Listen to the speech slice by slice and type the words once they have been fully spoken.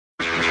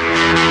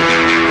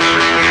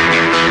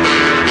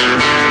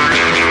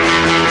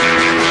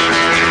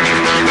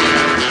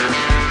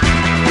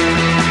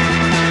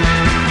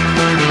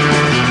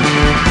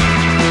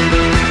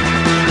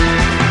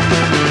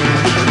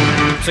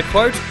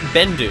Quote,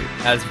 Bendu,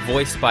 as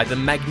voiced by the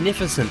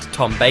magnificent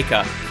Tom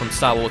Baker from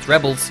Star Wars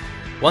Rebels,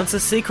 once a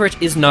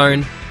secret is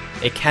known,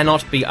 it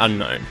cannot be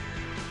unknown.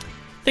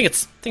 I think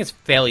it's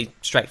fairly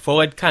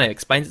straightforward, kind of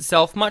explains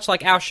itself, much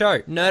like our show.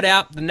 Nerd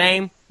Out, the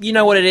name, you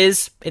know what it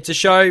is. It's a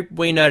show,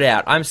 we nerd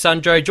out. I'm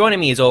Sandro, joining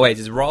me as always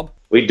is Rob.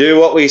 We do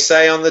what we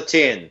say on the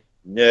tin,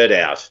 nerd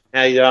out.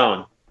 How you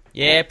doing?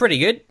 Yeah, pretty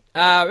good. We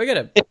got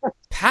a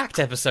packed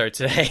episode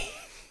today.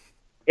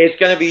 It's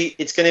gonna be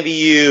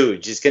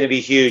huge. It's gonna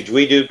be huge.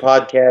 We do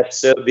podcasts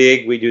so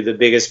big. We do the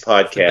biggest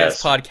podcast. The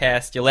best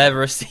podcast you'll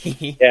ever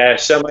see. Yeah,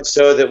 so much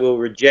so that we'll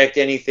reject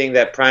anything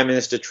that Prime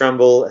Minister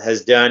Trumbull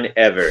has done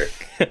ever.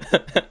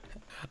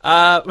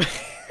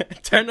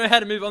 Don't know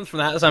how to move on from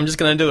that, so I'm just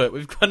going to do it.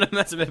 We've got a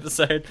massive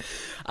episode.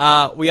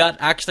 We are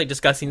actually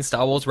discussing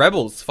Star Wars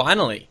Rebels,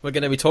 finally. We're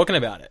going to be talking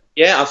about it.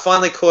 Yeah, I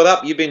finally caught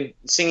up. You've been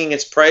singing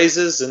its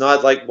praises, and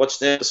I'd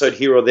watched an episode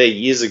here or there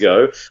years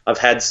ago. I've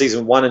had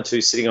season 1 and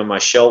 2 sitting on my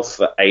shelf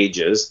for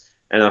ages,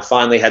 and I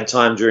finally had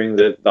time during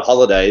the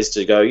holidays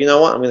to go, you know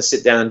what, I'm going to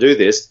sit down and do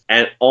this.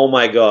 And oh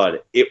my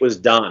God, it was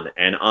done,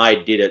 and I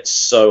did it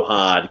so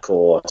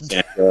hardcore,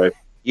 Sandro.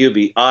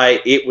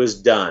 It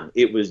was done.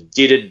 It was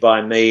didded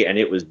by me, and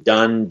it was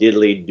done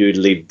diddly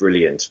doodly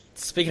brilliant.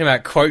 Speaking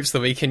about quotes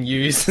that we can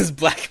use as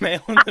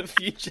blackmail in the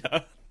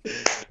future.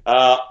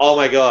 Oh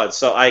my God!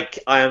 So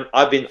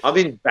I've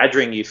been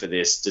badgering you for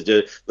this to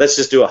do. Let's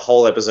just do a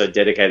whole episode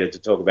dedicated to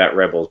talk about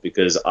Rebels,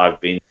 because I've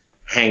been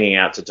hanging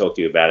out to talk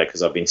to you about it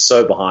because I've been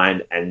so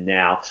behind, and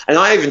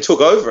I even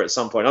took over at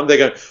some point. I'm there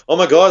going, oh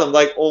my God,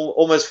 I'm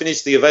almost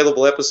finished the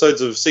available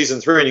episodes of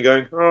season 3, and you're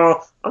going,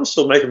 oh, I'm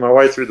still making my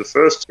way through the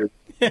first 2.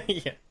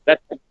 Yeah.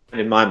 That's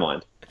in my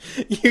mind.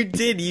 You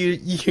did.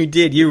 You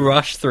did. You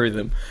rushed through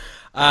them.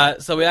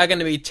 So we are going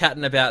to be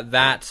chatting about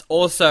that.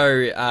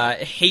 Also,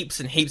 heaps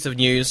and heaps of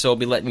news, so we'll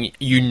be letting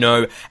you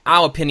know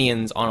our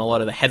opinions on a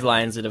lot of the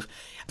headlines that have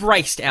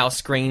braced our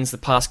screens the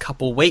past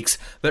couple weeks.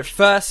 But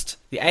first,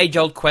 the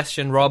age-old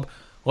question, Rob,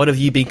 what have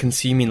you been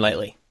consuming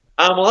lately?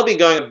 Well, I've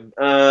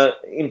been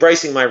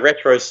embracing my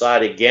retro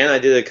side again. I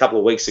did it a couple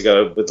of weeks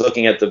ago with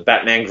looking at the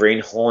Batman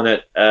Green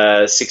Hornet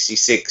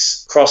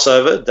 66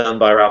 crossover done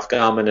by Ralph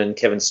Garman and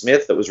Kevin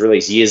Smith that was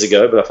released years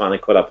ago, but I finally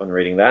caught up on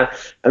reading that.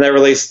 And they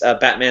released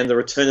Batman The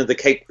Return of the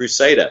Caped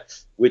Crusader,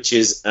 which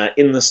is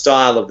in the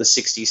style of the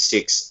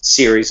 66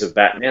 series of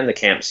Batman, the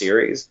Camp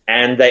series.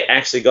 And they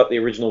actually got the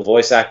original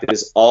voice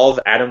actors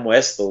of Adam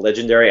West, the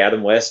legendary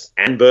Adam West,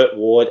 and Burt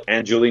Ward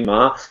and Julie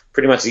Ma,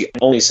 pretty much the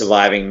only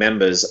surviving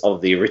members of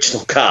the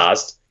original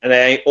cast. And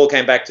they all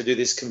came back to do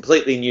this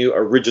completely new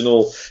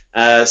original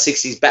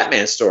 60s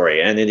Batman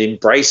story, and it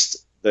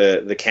embraced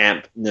the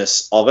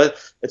campness of it.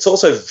 It's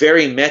also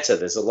very meta.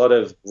 There's a lot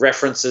of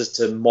references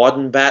to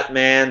modern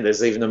Batman.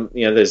 There's even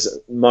there's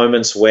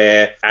moments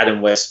where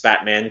Adam West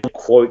Batman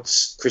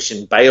quotes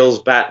Christian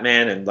Bale's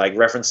Batman, and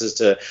references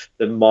to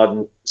the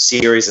modern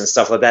series and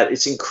stuff like that.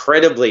 It's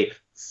incredibly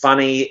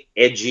funny,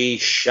 edgy,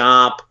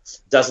 sharp,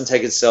 doesn't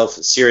take itself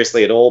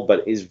seriously at all,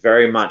 but is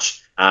very much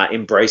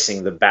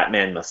embracing the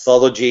Batman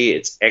mythology.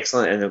 It's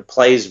excellent, and it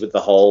plays with the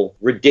whole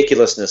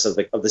ridiculousness of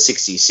the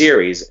 60s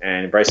series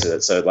and embraces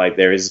it. So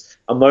there is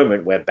a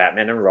moment where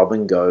Batman and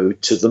Robin go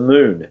to the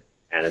moon,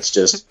 and it's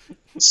just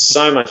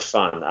so much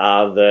fun.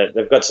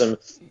 They've got some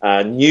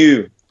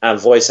new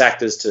voice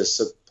actors to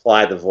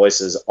supply the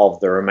voices of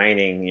the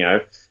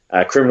remaining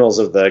criminals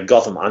of the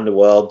Gotham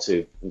underworld,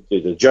 to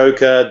do the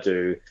Joker,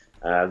 do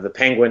the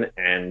Penguin,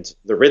 and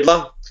the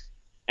Riddler.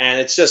 And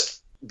it's just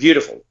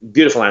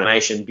beautiful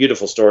animation,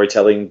 beautiful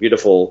storytelling,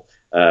 beautiful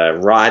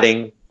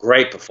writing,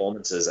 great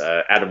performances.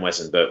 Adam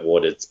West and Burt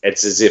Ward, it's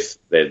as if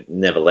they've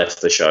never left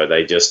the show.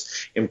 They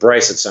just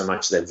embrace it so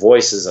much. Their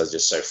voices are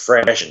just so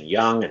fresh and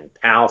young and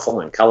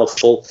powerful and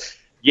colourful.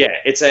 Yeah,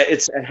 it's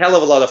a hell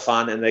of a lot of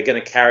fun, and they're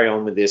going to carry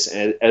on with this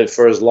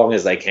for as long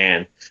as they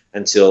can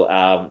until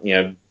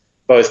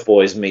both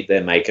boys meet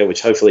their maker,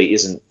 which hopefully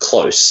isn't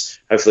close.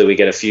 Hopefully we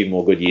get a few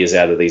more good years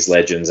out of these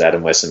legends,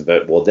 Adam West and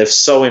Burt Ward. They've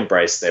so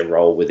embraced their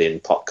role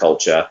within pop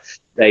culture.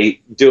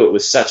 They do it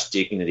with such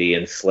dignity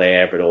and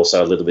flair, but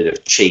also a little bit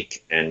of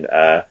cheek and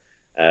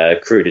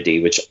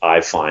crudity, which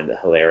I find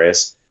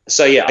hilarious.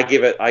 So yeah, I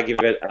give it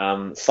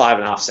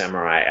 5.5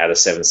 samurai out of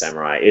 7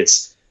 samurai.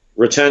 It's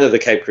Return of the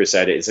Caped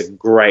Crusader. It's a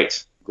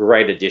great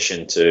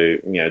addition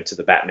to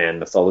the Batman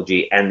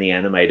mythology and the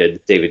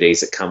animated DVDs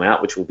that come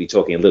out, which we'll be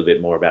talking a little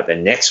bit more about their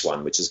next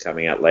one, which is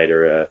coming out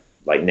later,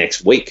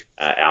 next week,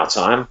 our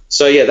time.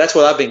 So yeah, that's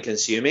what I've been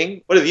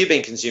consuming. What have you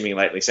been consuming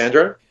lately,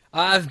 Sandro?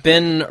 I've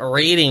been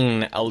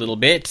reading a little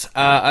bit.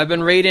 I've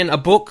been reading a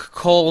book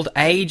called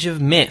Age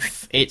of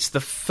Myth. It's the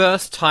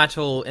first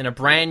title in a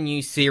brand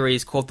new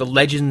series called The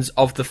Legends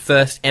of the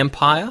First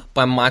Empire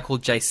by Michael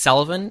J.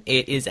 Sullivan.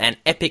 It is an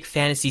epic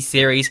fantasy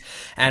series,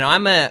 and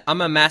I'm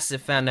a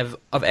massive fan of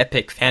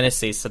epic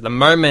fantasy. So the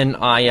moment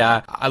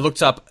I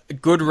looked up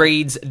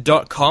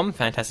Goodreads.com,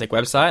 fantastic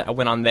website, I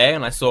went on there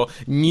and I saw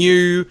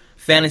new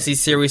fantasy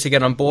series to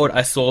get on board.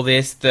 I saw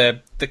this.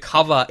 The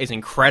cover is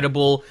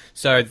incredible,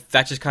 so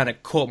that just kind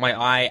of caught my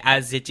eye,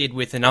 as it did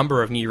with a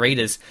number of new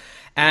readers.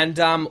 And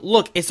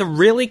look, it's a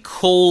really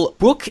cool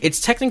book. It's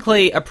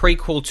technically a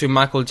prequel to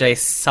Michael J.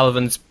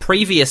 Sullivan's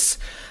previous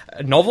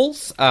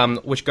novels,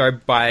 which go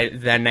by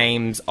their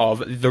names of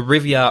The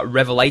Rivia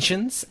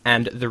Revelations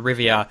and The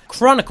Rivia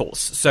Chronicles.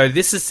 So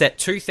this is set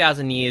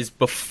 2,000 years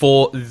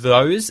before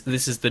those.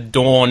 This is the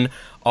dawn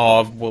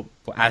of, well,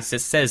 as it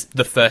says,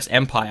 the First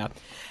Empire.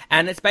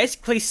 And it's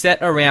basically set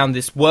around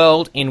this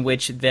world in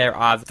which there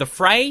are the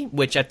Frey,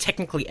 which are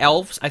technically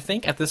elves, I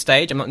think, at this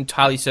stage. I'm not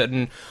entirely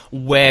certain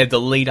where the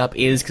lead-up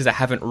is, because I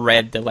haven't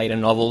read the later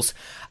novels.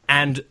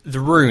 And the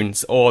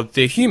runes, or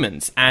the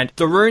humans. And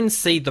the runes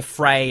see the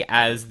Frey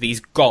as these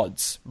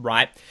gods,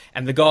 right?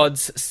 And the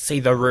gods see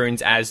the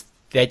runes as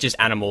they're just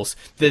animals.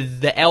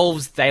 The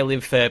elves, they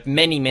live for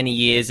many, many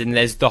years, and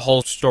there's the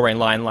whole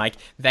storyline, like,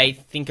 they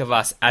think of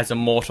us as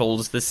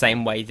immortals the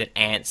same way that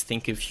ants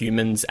think of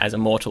humans as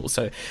immortals.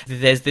 So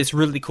there's this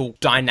really cool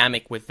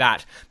dynamic with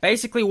that.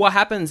 Basically, what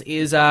happens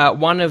is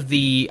one of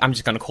the, I'm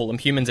just going to call them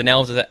humans and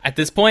elves at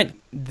this point,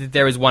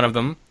 there is one of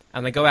them,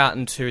 and they go out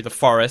into the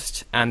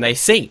forest, and they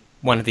see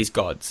one of these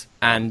gods.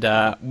 And,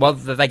 well,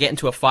 they get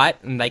into a fight,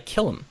 and they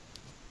kill him.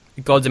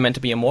 Gods are meant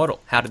to be immortal.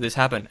 How did this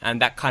happen?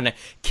 And that kind of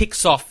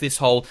kicks off this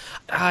whole...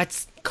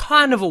 it's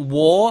kind of a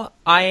war.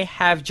 I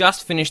have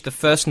just finished the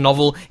first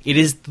novel. It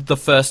is the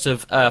first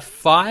of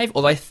 5,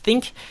 although I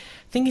think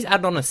he's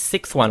added on a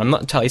 6th one. I'm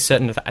not entirely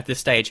certain at this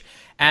stage.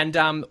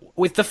 And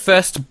with the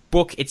first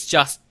book, it's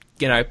just,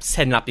 you know,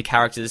 setting up your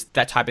characters,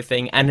 that type of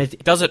thing, and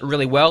it does it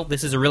really well.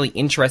 This is a really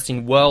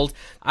interesting world.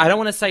 I don't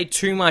want to say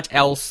too much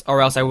else,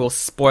 or else I will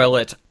spoil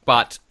it,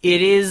 but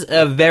it is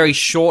a very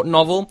short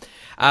novel.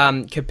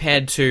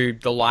 Compared to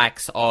the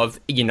likes of,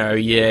 you know,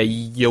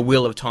 your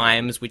Wheel of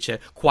Times, which are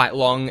quite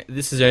long.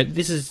 This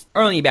is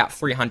only about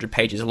 300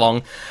 pages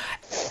long.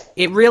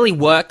 It really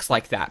works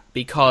like that,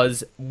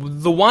 because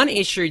the one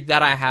issue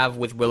that I have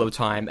with Wheel of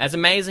Time, as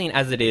amazing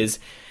as it is,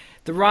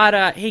 the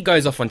writer, he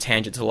goes off on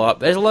tangents a lot.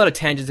 There's a lot of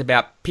tangents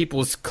about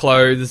people's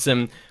clothes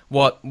and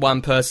what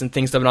one person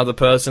thinks of another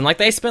person. Like,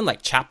 they spend,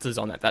 like, chapters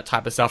on that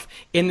type of stuff.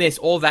 In this,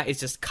 all that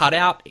is just cut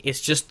out. It's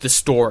just the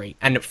story,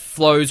 and it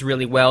flows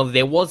really well.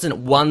 There wasn't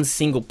one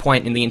single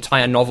point in the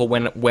entire novel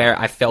where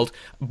I felt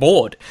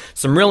bored.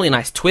 Some really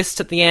nice twists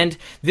at the end.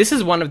 This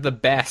is one of the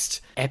best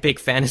epic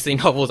fantasy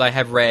novels I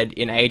have read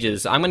in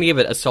ages. I'm going to give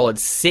it a solid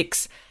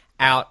 6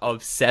 out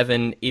of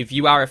 7. If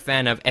you are a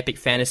fan of epic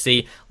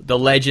fantasy, The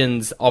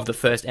Legends of the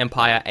First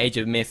Empire, Age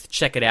of Myth,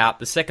 check it out.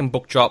 The second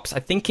book drops,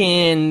 I think,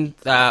 in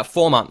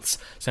 4 months,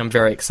 so I'm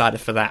very excited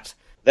for that.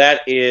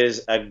 That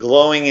is a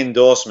glowing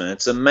endorsement.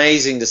 It's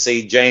amazing to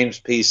see James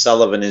P.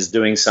 Sullivan is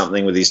doing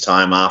something with his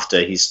time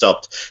after he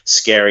stopped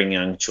scaring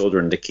young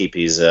children to keep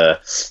his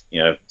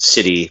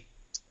city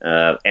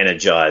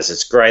energized.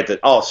 It's great that...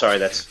 Oh, sorry,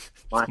 that's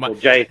Michael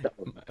J.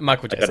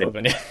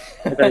 Sullivan, yeah.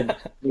 I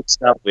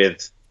mixed up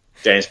with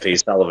James P.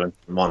 Sullivan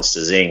from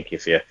Monsters, Inc.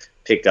 If you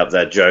picked up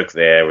that joke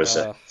there,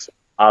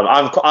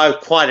 I'm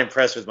quite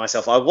impressed with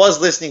myself. I was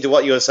listening to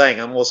what you were saying.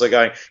 I'm also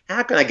going,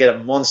 how can I get a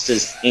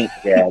Monsters, Inc.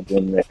 gag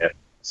in there?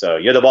 So,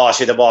 you're the boss,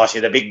 you're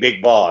the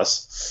big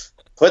boss.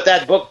 Put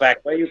that book back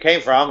where you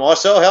came from, or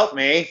so help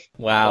me.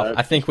 Wow,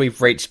 I think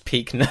we've reached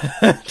peak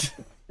nerd.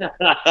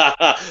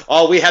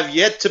 Oh, we have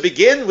yet to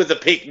begin with the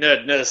peak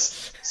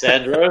nerdness,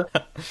 Sandro.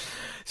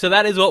 So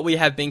that is what we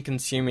have been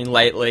consuming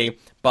lately.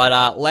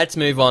 But let's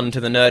move on to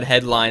the nerd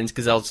headlines,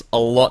 because there's a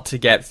lot to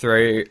get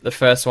through. The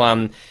first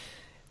one,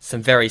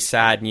 some very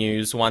sad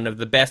news. One of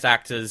the best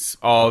actors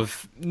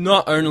of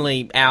not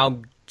only our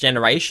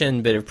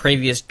generation, but of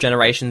previous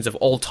generations of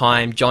all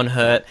time, John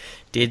Hurt,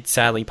 did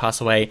sadly pass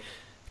away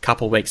a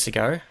couple of weeks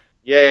ago.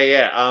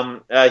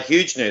 Yeah.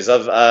 Huge news.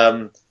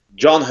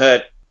 John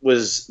Hurt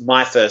was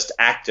my first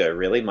actor,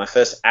 really. My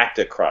first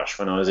actor crush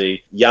when I was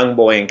a young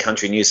boy in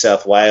country New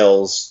South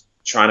Wales,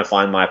 trying to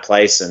find my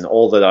place, and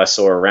all that I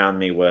saw around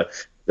me were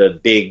the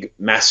big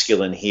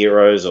masculine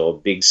heroes or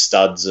big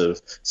studs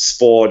of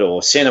sport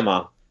or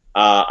cinema.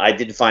 I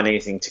didn't find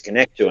anything to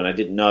connect to, and I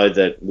didn't know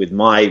that with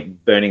my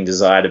burning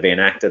desire to be an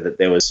actor that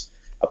there was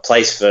a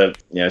place for,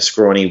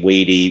 scrawny,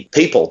 weedy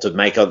people to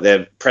make up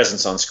their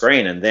presence on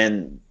screen. And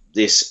then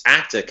this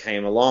actor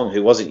came along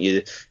who wasn't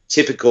your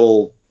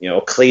typical,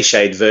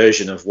 cliched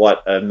version of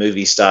what a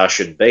movie star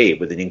should be,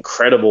 with an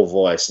incredible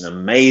voice, an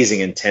amazing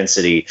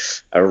intensity,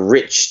 a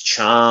rich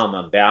charm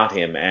about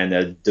him, and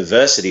a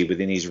diversity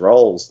within his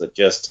roles that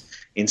just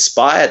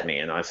inspired me.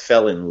 And I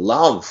fell in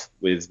love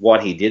with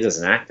what he did as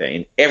an actor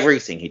in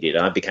everything he did.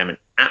 I became an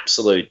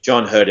absolute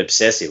John Hurt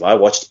obsessive. I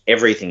watched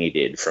everything he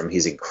did, from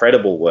his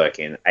incredible work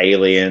in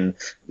Alien,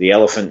 The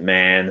Elephant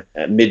Man,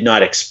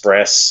 Midnight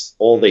Express,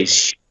 all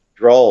these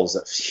roles,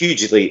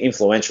 hugely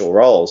influential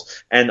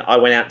roles. And I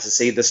went out to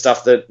see the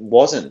stuff that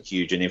wasn't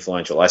huge and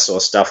influential. I saw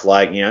stuff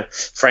like,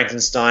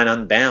 Frankenstein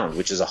Unbound,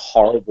 which is a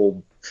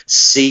horrible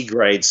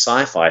C-grade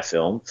sci-fi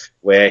film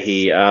where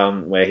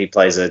he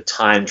plays a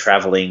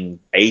time-traveling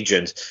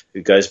agent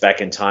who goes back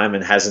in time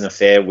and has an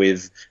affair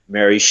with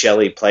Mary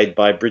Shelley, played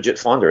by Bridget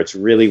Fonda. It's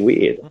really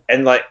weird.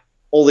 And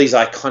all these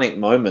iconic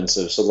moments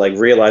of sort of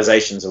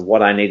realizations of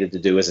what I needed to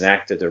do as an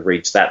actor to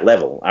reach that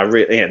level.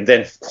 And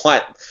then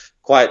quite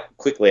quite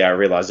quickly I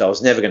realized I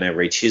was never going to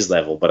reach his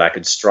level, but I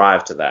could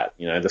strive to that.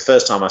 You know, the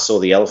first time I saw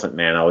The Elephant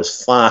Man, I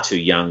was far too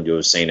young to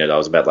have seen it. I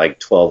was about like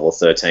 12 or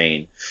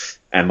 13.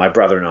 And my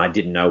brother and I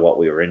didn't know what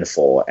we were in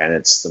for. And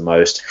it's the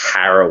most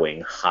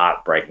harrowing,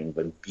 heartbreaking,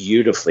 but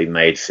beautifully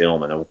made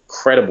film and an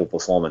incredible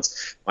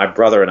performance. My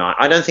brother and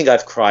I don't think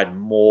I've cried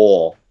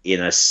more in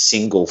a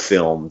single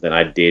film than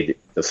I did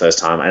the first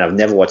time. And I've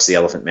never watched The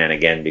Elephant Man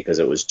again because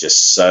it was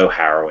just so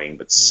harrowing,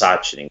 but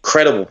such an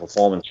incredible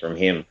performance from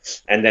him.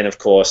 And then, of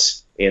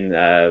course, in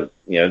the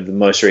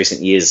most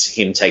recent years,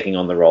 him taking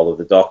on the role of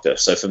the Doctor.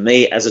 So for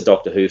me, as a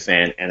Doctor Who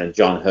fan and a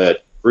John Hurt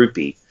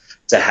groupie,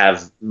 to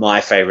have my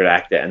favorite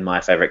actor and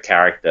my favorite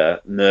character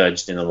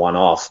merged in a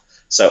one-off.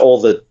 So all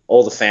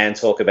the fan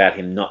talk about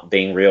him not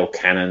being real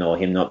canon or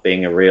him not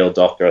being a real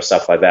Doctor or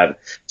stuff like that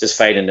just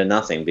fade into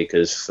nothing,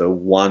 because for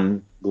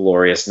one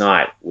glorious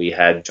night we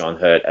had John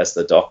Hurt as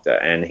the Doctor,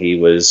 and he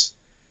was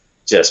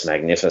just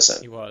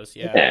magnificent. He was,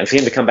 yeah. And for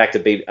him to come back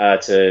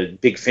to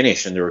Big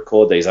Finish and to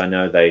record these, I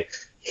know they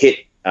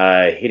hit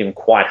him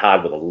quite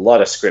hard with a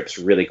lot of scripts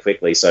really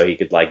quickly, so he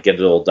could like get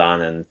it all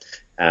done and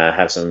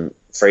have some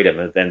freedom.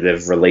 And then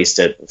they've released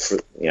it for,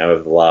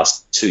 over the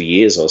last 2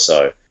 years or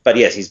so. But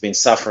yes, he's been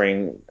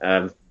suffering,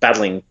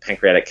 battling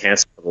pancreatic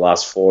cancer for the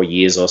last 4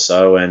 years or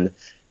so, and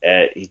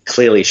he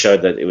clearly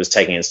showed that it was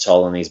taking its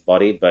toll on his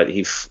body. But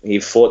he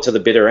fought to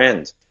the bitter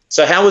end.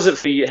 So how was it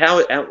for you?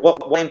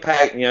 What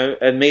impact?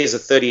 And me as a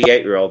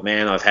 38-year-old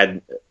man, I've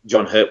had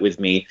John Hurt with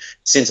me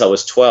since I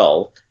was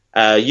 12.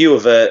 You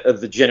of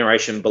the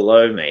generation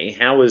below me,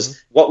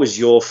 what was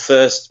your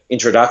first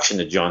introduction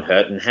to John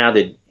Hurt, and how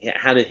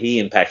did he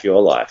impact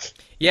your life?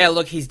 Yeah,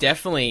 look, he's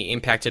definitely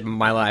impacted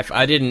my life.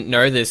 I didn't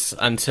know this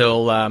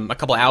until a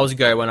couple of hours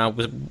ago when I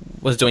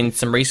was doing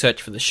some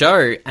research for the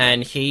show,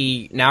 and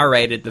he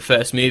narrated the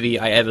first movie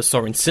I ever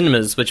saw in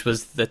cinemas, which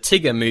was the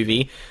Tigger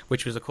movie,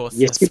 which was, of course,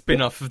 a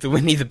spin-off of the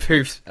Winnie the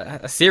Pooh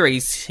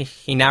series.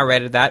 He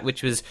narrated that,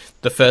 which was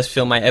the first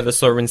film I ever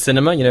saw in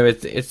cinema.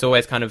 It's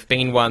always kind of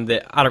been one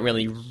that I don't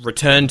really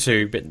return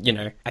to, but,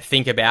 I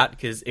think about,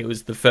 because it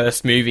was the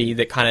first movie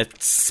that kind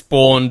of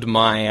spawned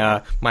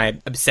my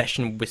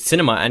obsession with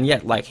cinema, and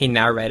yet, like, he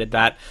narrated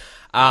that.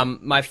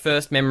 My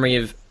first memory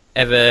of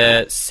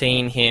ever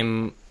seeing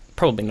him,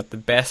 probably not the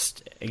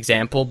best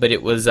example, but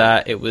it was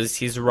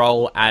his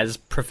role as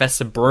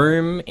Professor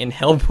Broom in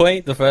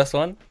Hellboy, the first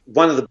one.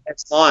 One of the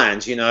best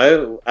lines,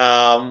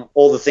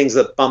 all the things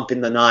that bump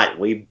in the night,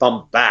 we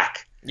bump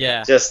back.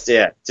 Yeah. Just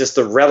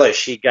the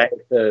relish he gave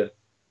to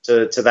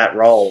that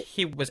role.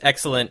 He was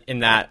excellent in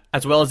that,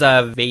 as well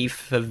as V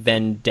for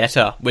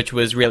Vendetta, which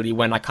was really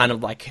when I kind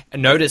of like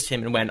noticed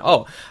him and went,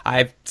 oh,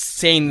 I've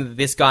seen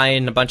this guy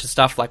in a bunch of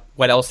stuff, like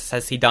what else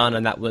has he done?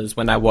 And that was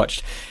when I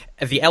watched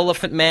The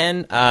Elephant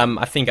Man.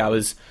 I think I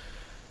was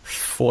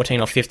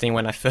 14 or 15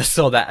 when I first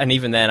saw that, and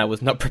even then I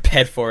was not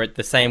prepared for it.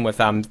 The same with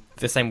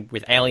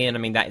Alien. I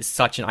mean, that is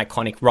such an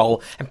iconic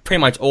role, and pretty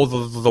much all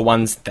the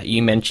ones that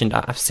you mentioned,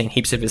 I've seen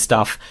heaps of his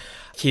stuff.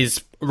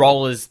 His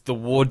role as the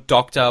Ward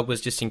Doctor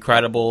was just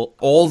incredible.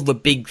 All the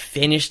Big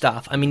Finish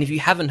stuff. I mean, if you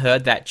haven't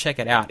heard that, check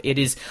it out. It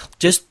is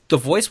just the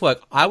voice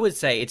work. I would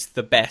say it's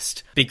the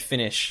best Big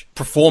Finish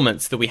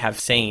performance that we have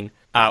seen,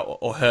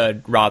 or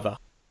heard, rather.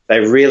 They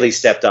really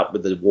stepped up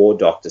with the War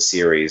Doctor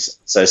series.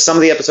 So some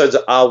of the episodes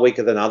are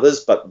weaker than others,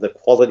 but the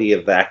quality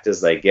of the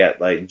actors they get,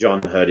 like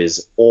John Hurt,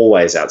 is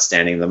always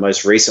outstanding. The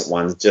most recent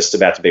one, just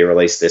about to be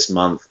released this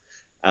month,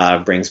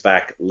 brings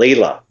back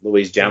Leela.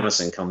 Louise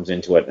Jamison comes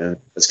into it, and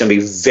it's going to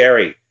be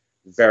very,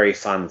 very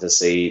fun to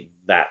see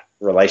that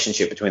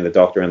relationship between the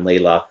Doctor and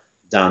Leela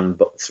done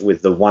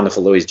with the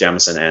wonderful Louise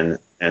Jamison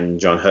and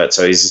John Hurt.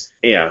 So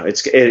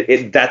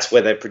that's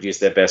where they've produced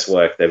their best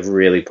work. They've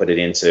really put it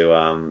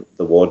into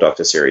the War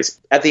Doctor series.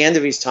 At the end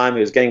of his time, he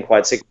was getting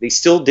quite sick. He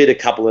still did a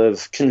couple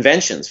of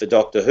conventions for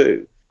Doctor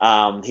Who.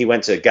 He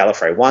went to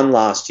Gallifrey 1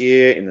 last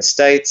year in the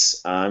States.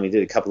 He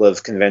did a couple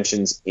of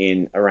conventions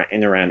in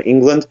around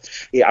England.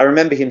 I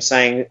remember him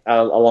saying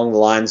along the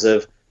lines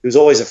of, he was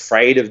always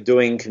afraid of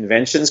doing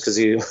conventions because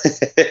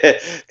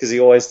he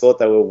always thought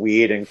they were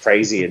weird and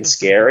crazy and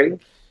scary.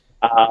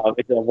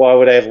 Why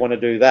would I ever want to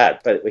do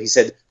that? But he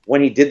said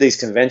when he did these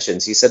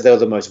conventions, he said they were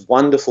the most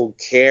wonderful,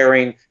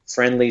 caring,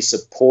 friendly,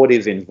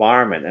 supportive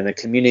environment, and a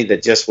community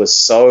that just was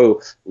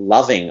so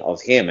loving of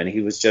him, and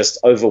he was just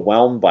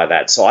overwhelmed by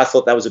that. So I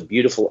thought that was a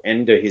beautiful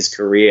end to his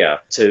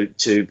career, to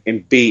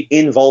be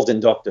involved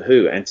in Doctor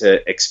Who and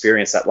to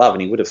experience that love.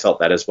 And he would have felt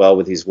that as well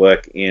with his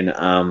work in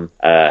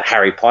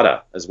Harry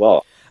Potter as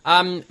well.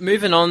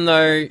 Moving on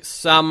though,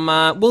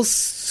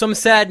 some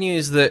sad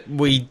news that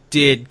we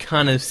did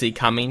kind of see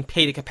coming.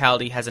 Peter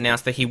Capaldi has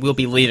announced that he will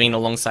be leaving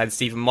alongside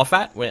Stephen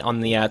Moffat on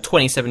the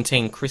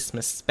 2017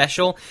 Christmas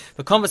special.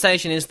 The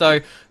conversation is though,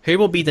 who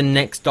will be the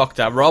next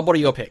Doctor? Rob, what are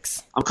your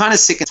picks? I'm kind of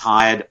sick and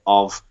tired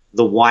of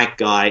the white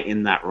guy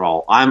in that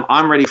role.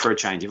 I'm ready for a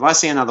change. If I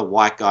see another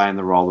white guy in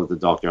the role of the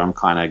Doctor, I'm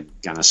kind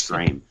of gonna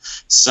scream.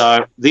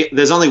 So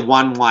there's only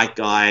one white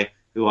guy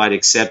who I'd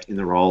accept in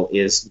the role.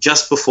 Is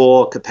just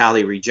before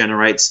Capaldi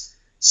regenerates,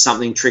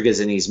 something triggers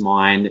in his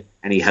mind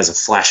and he has a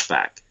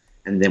flashback.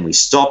 and then we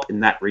stop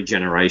in that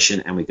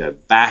regeneration and we go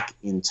back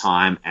in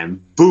time,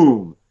 and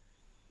boom,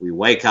 we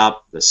wake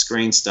up, the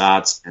screen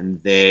starts,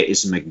 and there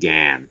is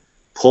McGann,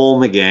 Paul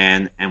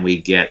McGann, and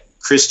we get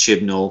Chris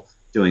Chibnall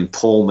doing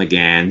Paul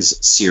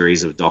McGann's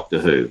series of Doctor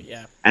Who.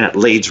 Yeah. And it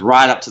leads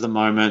right up to the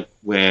moment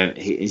where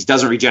he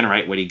doesn't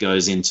regenerate when he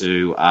goes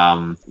into,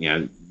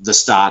 the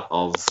start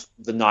of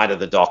the Night of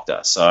the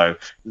Doctor. So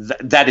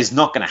that is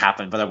not going to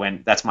happen. But I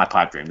went, that's my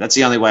pipe dream. That's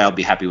the only way I'll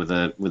be happy with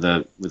a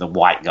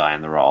white guy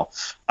in the role.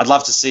 I'd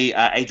love to see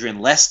Adrian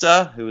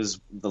Lester, who was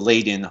the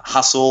lead in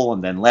Hustle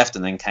and then left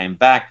and then came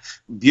back.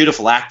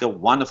 Beautiful actor,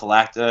 wonderful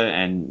actor,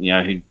 and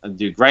who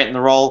do great in the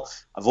role.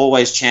 I've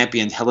always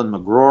championed Helen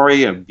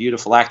McGrory, a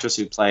beautiful actress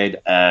who played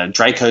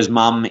Draco's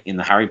mum in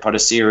the Harry Potter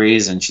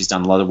series, and she's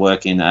done a lot of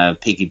work in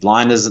Peaky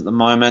Blinders at the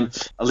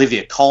moment.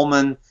 Olivia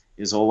Colman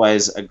is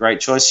always a great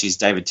choice. She's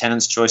David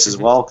Tennant's choice as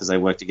well, because they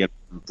work together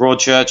in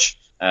Broadchurch.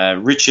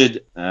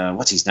 Richard,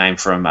 what's his name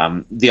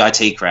from the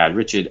IT Crowd?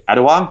 Richard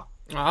Aduar.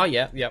 Oh,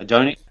 yeah.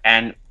 Adoni.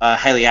 And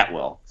Hayley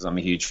Atwell, because I'm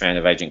a huge fan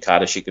of Agent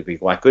Carter. She could be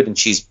quite good, and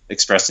she's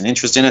expressed an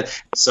interest in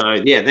it. So,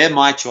 yeah, they're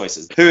my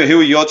choices. Who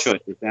are your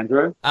choices,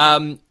 Andrew?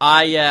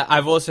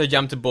 I've also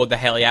jumped aboard the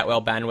Hayley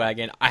Atwell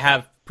bandwagon. I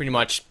have pretty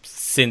much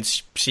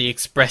since she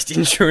expressed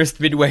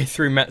interest midway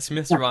through Matt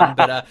Smith's run.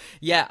 But,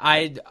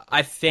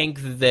 I think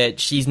that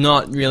she's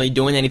not really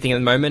doing anything at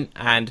the moment,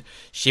 and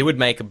she would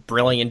make a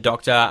brilliant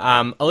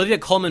Doctor. Olivia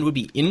Colman would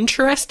be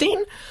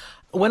interesting.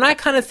 When I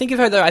kind of think of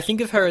her, though, I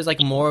think of her as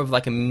more of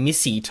a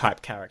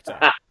Missy-type character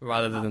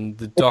rather than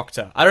the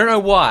Doctor. I don't know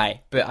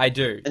why, but I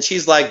do. And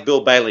she's like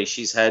Bill Bailey.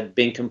 She's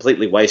been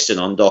completely wasted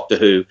on Doctor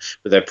Who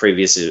with her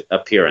previous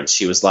appearance.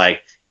 She was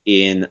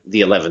in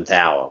The 11th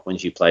Hour when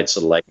she played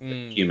the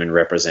human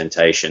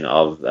representation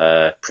of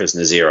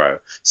Prisoner Zero.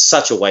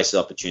 Such a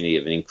wasted opportunity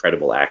of an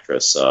incredible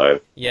actress.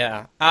 So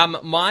yeah.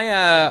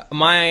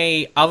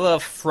 My other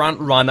front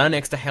runner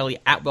next to Hayley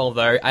Atwell,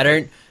 though, I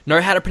don't know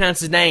how to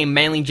pronounce his name,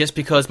 mainly just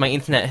because my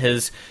internet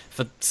has,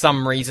 for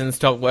some reason,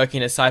 stopped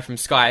working aside from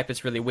Skype.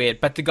 It's really weird.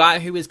 But the guy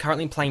who is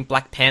currently playing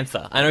Black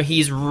Panther, I know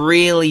he's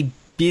really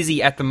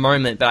busy at the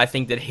moment, but I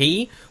think that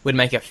he would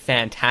make a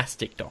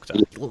fantastic Doctor.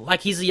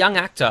 He's a young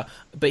actor,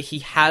 but he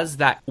has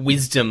that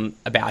wisdom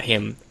about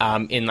him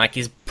in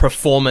his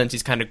performance,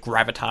 his kind of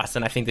gravitas,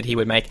 and I think that he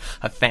would make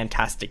a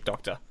fantastic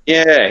Doctor.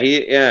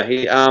 Chadwick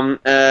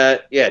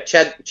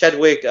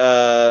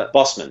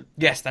Boseman.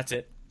 Yes, that's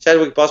it.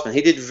 Chadwick Boseman.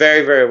 He did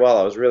very, very well.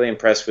 I was really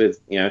impressed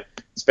with,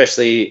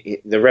 especially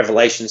the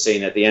revelation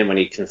scene at the end when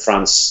he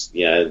confronts,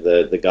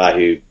 the guy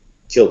who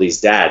killed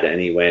his dad,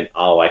 and he went,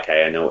 "Oh,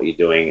 okay, I know what you're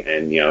doing,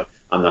 and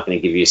I'm not going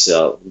to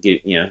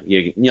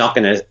you're not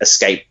going to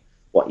escape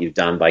what you've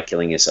done by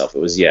killing yourself." It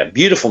was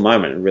beautiful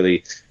moment, and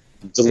really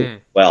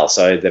well.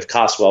 So they've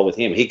cast well with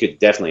him. He could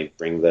definitely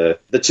bring the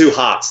two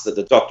hearts that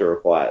the Doctor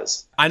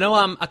requires. I know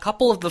a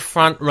couple of the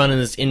front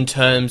runners in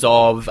terms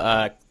of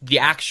the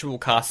actual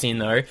casting,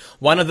 though.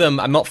 One of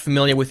them, I'm not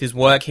familiar with his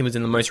work. He was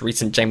in the most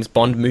recent James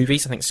Bond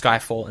movies, I think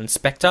Skyfall and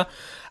Spectre.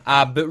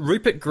 But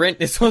Rupert Grint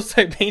is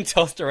also being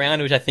tossed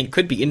around, which I think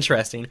could be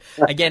interesting.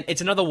 Again,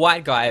 it's another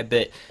white guy,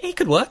 but he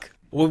could work.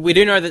 We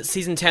do know that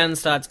Season 10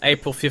 starts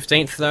April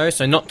 15th, though,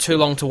 so not too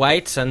long to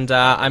wait, and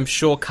I'm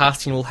sure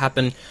casting will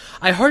happen,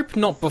 I hope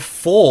not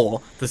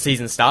before the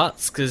season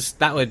starts, because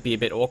that would be a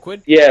bit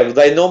awkward. Yeah,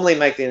 they normally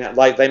make they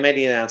made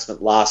the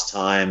announcement last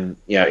time,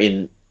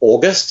 in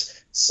August,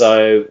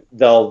 so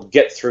they'll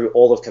get through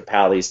all of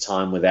Capaldi's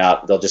time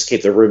they'll just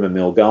keep the rumour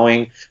mill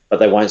going, but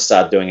they won't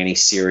start doing any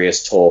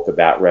serious talk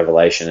about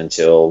Revelation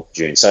until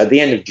June. So at the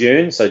end of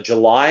June, so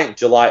July,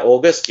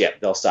 August,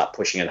 they'll start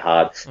pushing it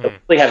hard. They'll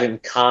probably have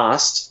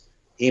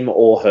him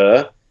or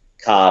her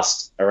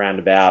cast around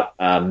about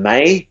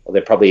May, or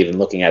they're probably even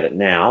looking at it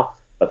now,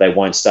 but they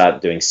won't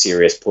start doing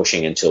serious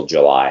pushing until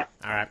July.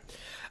 All right.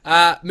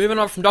 Moving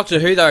on from Doctor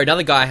Who, though,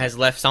 another guy has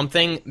left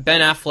something.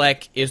 Ben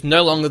Affleck is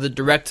no longer the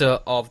director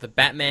of The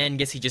Batman.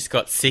 Guess he just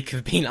got sick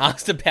of being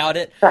asked about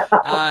it.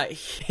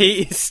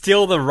 He is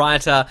still the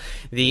writer,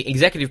 the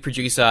executive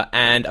producer,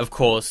 and, of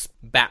course,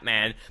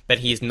 Batman, but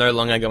he is no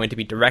longer going to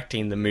be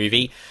directing the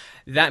movie.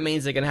 That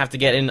means they're going to have to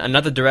get in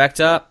another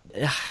director.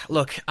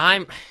 Look,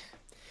 I'm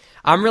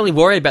really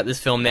worried about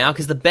this film now,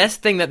 because the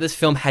best thing that this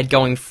film had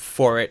going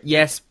for it,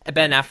 yes,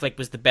 Ben Affleck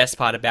was the best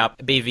part about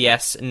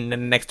BVS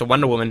and next to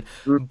Wonder Woman,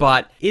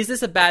 but is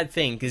this a bad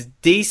thing? Because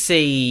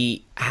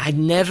DC had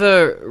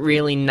never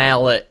really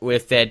nailed it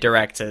with their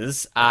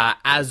directors.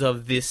 As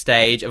of this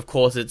stage, of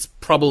course, it's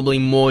probably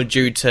more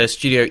due to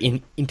studio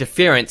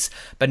interference,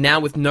 but now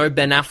with no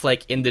Ben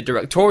Affleck in the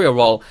directorial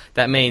role,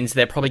 that means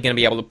they're probably going to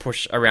be able to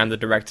push around the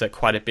director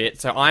quite a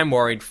bit. So I'm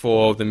worried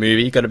for the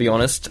movie, got to be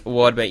honest.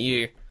 What about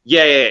you?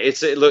 Yeah,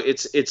 it's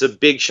a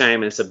big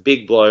shame, and it's a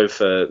big blow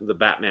for the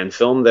Batman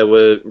film. There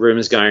were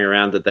rumors going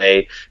around that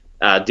they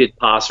did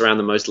pass around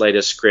the most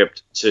latest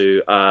script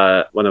to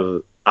one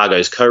of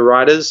Argo's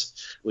co-writers,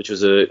 which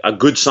was a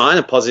good sign,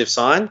 a positive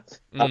sign.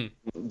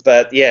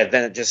 But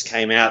then it just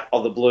came out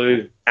of the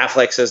blue.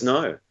 Affleck says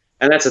no,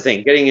 and that's the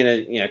thing. Getting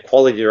in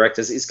quality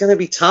directors is going to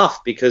be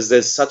tough because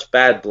there's such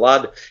bad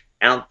blood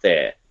out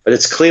there. But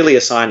it's clearly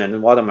a sign,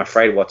 and what I'm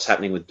afraid what's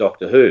happening with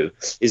Doctor Who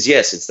is,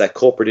 yes, it's that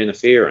corporate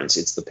interference.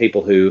 It's the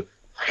people who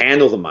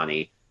handle the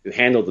money, who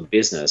handle the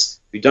business,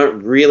 who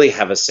don't really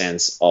have a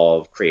sense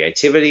of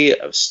creativity,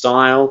 of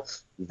style.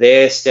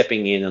 They're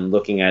stepping in and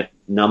looking at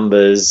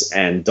numbers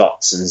and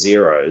dots and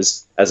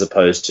zeros as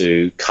opposed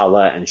to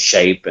color and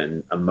shape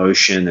and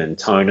emotion and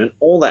tone and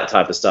all that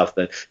type of stuff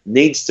that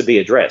needs to be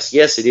addressed.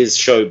 Yes, it is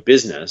show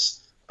business,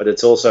 but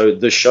it's also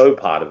the show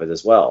part of it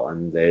as well.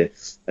 And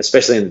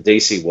especially in the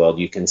DC world,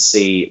 you can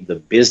see the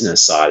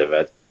business side of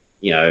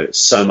it,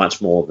 so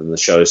much more than the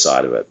show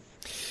side of it.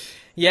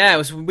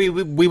 Yeah, we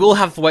will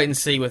have to wait and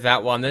see with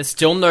that one. There's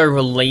still no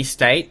release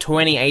date.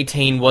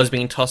 2018 was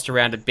being tossed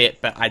around a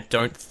bit, but I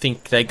don't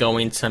think they're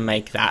going to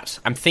make that.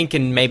 I'm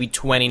thinking maybe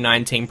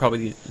 2019,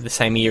 probably the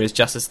same year as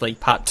Justice League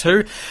Part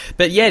 2.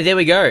 But yeah, there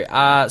we go.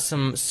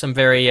 Some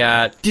very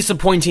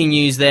disappointing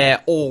news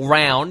there all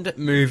round.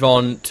 Move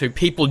on to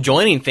people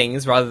joining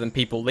things rather than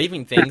people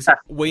leaving things.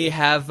 We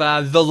have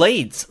the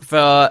leads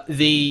for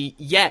the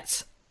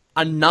yet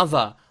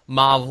another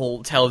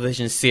Marvel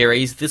television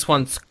series. This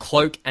one's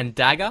Cloak and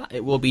Dagger.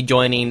 It will be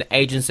joining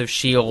Agents of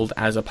S.H.I.E.L.D.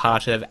 as a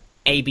part of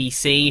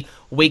ABC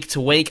week to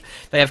week.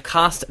 They have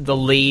cast the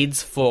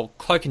leads for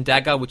Cloak and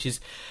Dagger, which is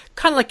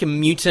kind of like a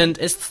mutant.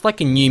 It's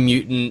like a New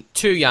Mutant,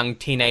 two young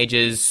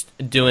teenagers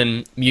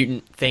doing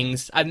mutant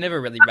things. I've never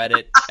really read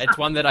it. It's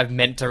one that I've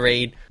meant to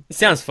read. It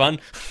sounds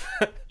fun.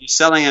 You're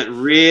selling it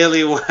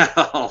really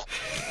well.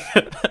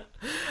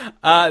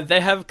 They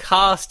have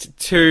cast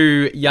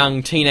two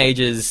young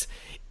teenagers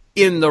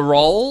in the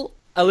role.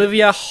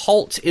 Olivia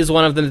Holt is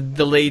one of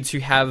the leads who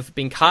have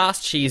been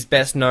cast. She's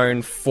best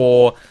known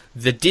for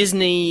the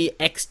Disney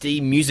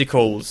XD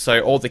musicals,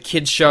 so all the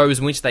kids shows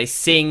in which they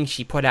sing.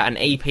 She put out an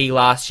EP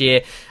last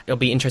year. It'll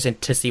be interesting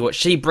to see what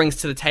she brings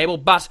to the table.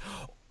 But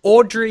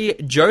Audrey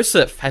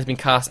Joseph has been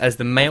cast as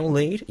the male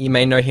lead. You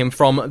may know him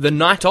from The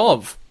Night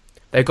Of.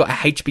 They've got a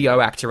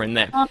HBO actor in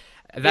there.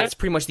 That's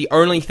pretty much the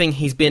only thing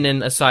he's been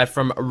in aside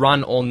from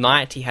Run All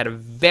Night. He had a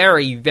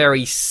very,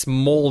 very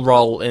small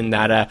role in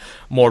that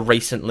more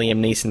recent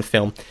Liam Neeson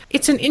film.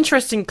 It's an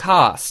interesting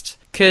cast,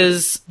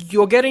 because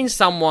you're getting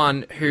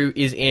someone who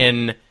is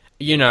in,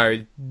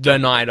 The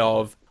Night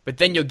Of, but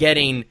then you're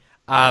getting,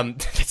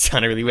 that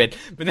sounded really weird,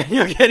 but then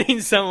you're getting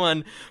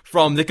someone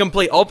from the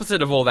complete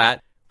opposite of all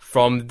that,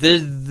 from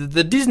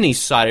the Disney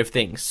side of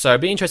things. So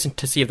it'd be interesting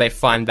to see if they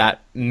find that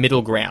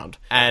middle ground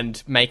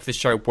and make the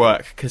show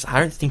work, because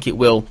I don't think it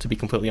will, to be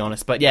completely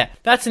honest. But yeah,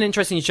 that's an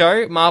interesting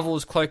show.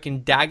 Marvel's Cloak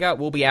and Dagger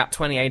will be out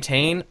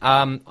 2018.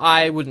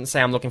 I wouldn't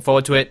say I'm looking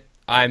forward to it.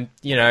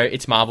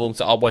 It's Marvel,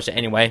 so I'll watch it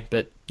anyway.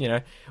 But,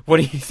 what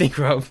do you think,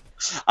 Rob?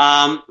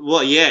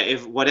 Well, yeah,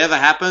 if whatever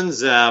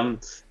happens,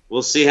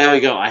 we'll see how we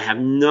go. I have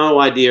no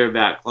idea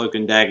about Cloak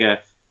and Dagger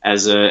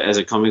as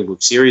a comic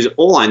book series.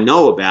 All I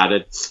know about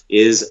it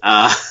is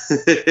as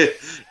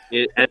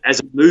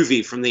a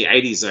movie from the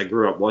 80s I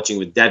grew up watching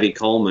with Dabby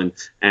Coleman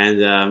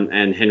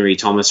and Henry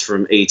Thomas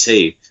from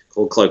E.T.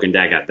 called Cloak and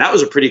Dagger. That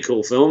was a pretty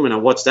cool film, and I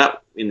watched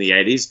that in the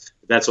 80s.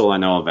 That's all I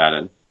know about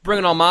it. Bring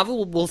it on,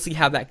 Marvel. We'll see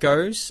how that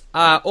goes.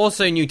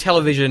 Also, new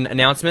television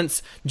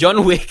announcements.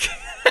 John Wick.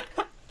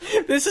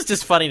 This is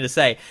just funny to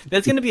say.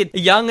 There's going to be a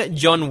young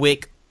John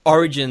Wick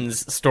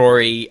origins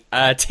story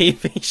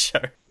TV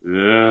show.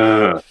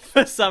 Yeah.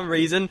 For some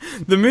reason.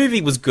 The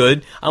movie was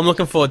good. I'm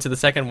looking forward to the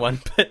second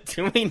one, but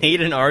do we need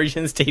an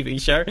Origins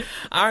TV show?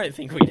 I don't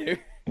think we do.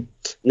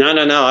 No.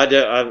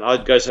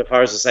 I'd go so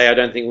far as to say I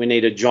don't think we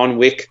need a John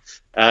Wick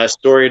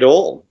story at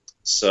all.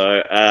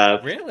 So,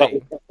 really? But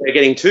we're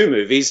getting two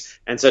movies,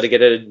 and so to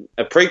get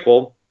a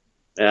prequel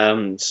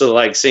sort of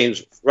like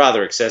seems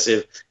rather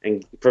excessive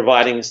and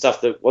providing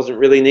stuff that wasn't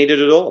really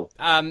needed at all.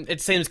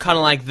 It seems kind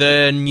of like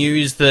the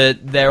news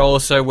that they're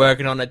also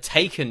working on a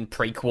Taken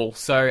prequel.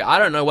 So I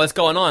don't know what's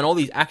going on. All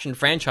these action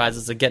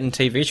franchises are getting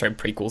TV show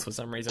prequels for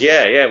some reason.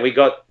 Yeah. We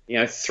got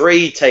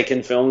 3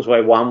 Taken films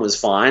where one was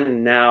fine,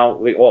 and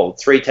now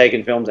 3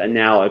 Taken films and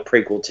now a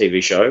prequel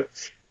TV show.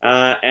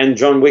 And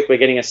John Wick, we're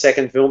getting a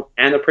second film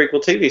and a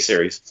prequel TV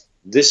series.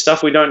 This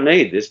stuff we don't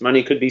need. This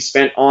money could be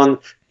spent on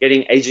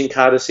getting Agent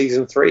Carter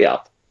Season 3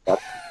 up.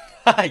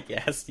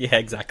 Yes, yeah,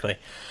 exactly.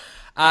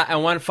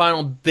 And one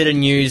final bit of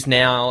news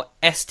now.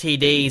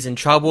 STD's in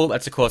trouble.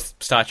 That's, of course,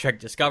 Star Trek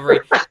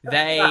Discovery.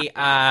 They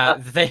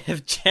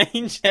have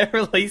changed their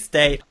release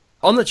date.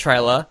 On the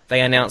trailer,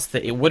 they announced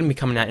that it wouldn't be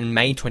coming out in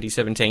May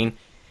 2017. It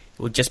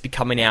would just be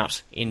coming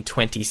out in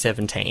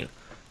 2017.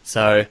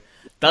 So,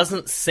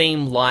 doesn't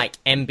seem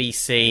like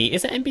NBC...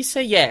 Is it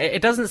NBC? Yeah,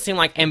 it doesn't seem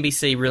like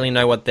NBC really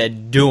know what they're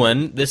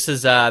doing. This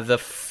is the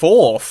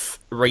 4th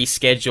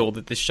reschedule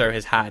that this show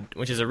has had,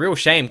 which is a real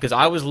shame, because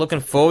I was looking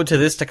forward to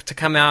this to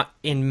come out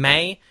in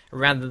May,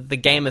 around the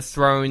Game of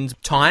Thrones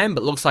time,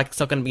 but looks like it's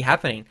not going to be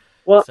happening.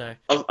 Well, so.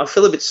 I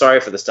feel a bit sorry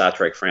for the Star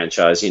Trek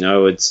franchise.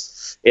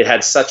 It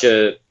had such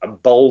a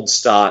bold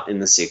start in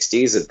the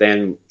 60s. It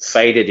then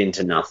faded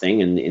into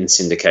nothing in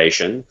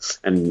syndication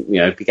and,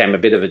 became a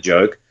bit of a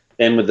joke.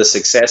 Then with the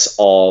success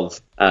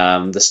of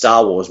the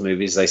Star Wars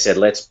movies, they said,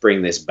 let's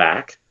bring this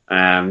back.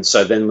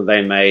 So then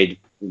they made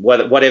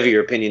whatever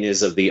your opinion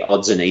is of the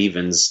odds and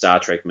evens Star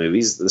Trek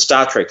movies, the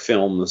Star Trek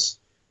films,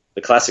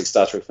 the classic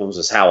Star Trek films,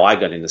 is how I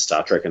got into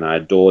Star Trek, and I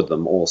adored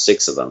them, all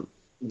 6 of them.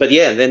 But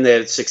yeah, then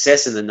their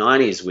success in the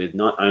 90s with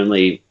not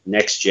only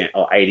Next Gen,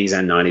 or 80s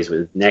and 90s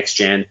with Next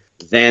Gen,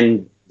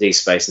 then Deep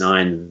Space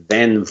Nine,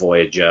 then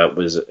Voyager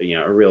was,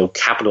 a real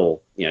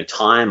capital,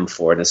 time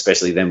for it,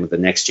 especially then with the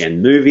Next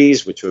Gen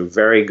movies, which were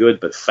very good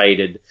but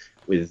faded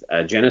with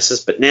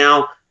Genesis. But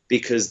now,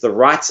 because the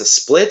rights are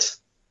split,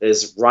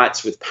 there's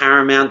rights with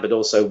Paramount, but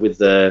also with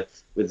the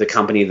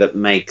company that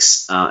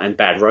makes and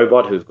Bad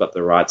Robot, who've got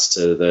the rights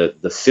to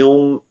the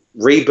film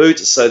reboot,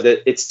 so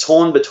that it's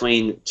torn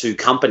between 2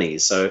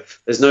 companies. So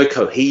there's no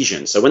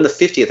cohesion. So when the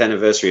 50th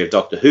anniversary of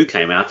Doctor Who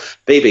came out,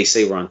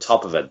 BBC were on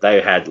top of it.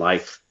 They had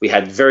we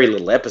had very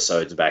little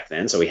episodes back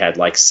then, so we had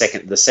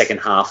the second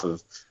half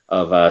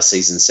of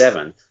season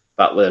 7.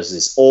 But there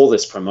was all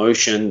this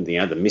promotion.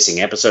 The missing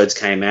episodes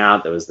came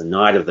out. There was the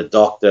Night of the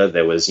Doctor.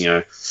 There was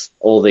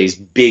all these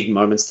big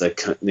moments.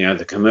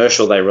 The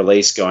commercial they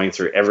released going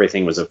through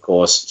everything was, of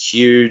course,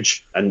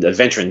 huge. And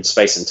Adventure in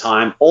Space and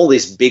Time, all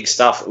this big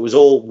stuff. It was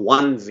all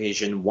one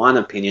vision, one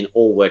opinion,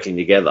 all working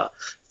together.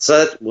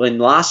 So when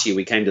last year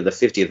we came to the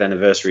 50th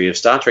anniversary of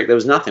Star Trek, there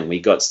was nothing.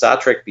 We got Star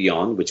Trek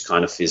Beyond, which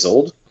kind of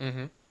fizzled.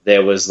 Mm-hmm.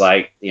 There was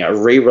a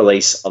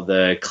re-release of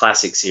the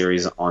classic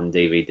series on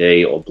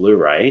DVD or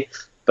Blu-ray.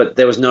 But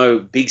there was no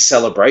big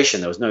celebration.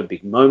 There was no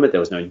big moment.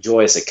 There was no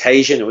joyous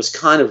occasion. It was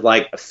kind of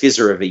like a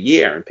fizzer of a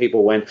year. And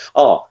people went,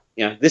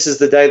 this is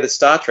the day that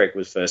Star Trek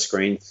was first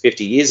screened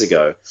 50 years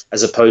ago,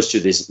 as opposed to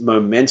this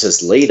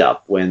momentous lead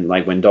up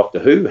when Doctor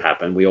Who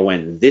happened. We all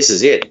went, this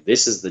is it.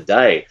 This is the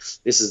day.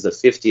 This is the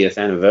 50th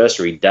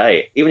anniversary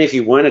day. Even if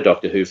you weren't a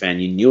Doctor Who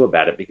fan, you knew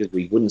about it because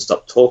we wouldn't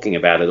stop talking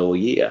about it all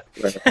year.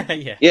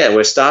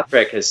 Where Star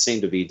Trek has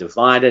seemed to be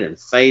divided and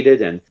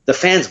faded, and the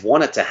fans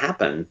want it to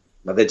happen.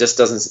 But there just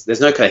there's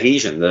no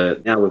cohesion.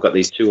 Now we've got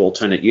these 2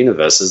 alternate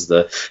universes,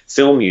 the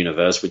film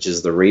universe, which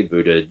is the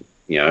rebooted,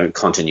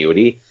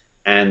 continuity,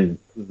 and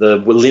the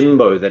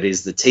limbo that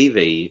is the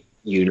TV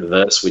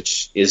universe,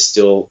 which is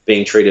still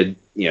being treated,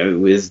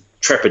 with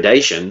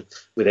trepidation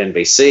with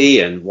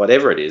NBC and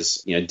whatever it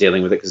is,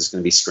 dealing with it because it's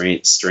going to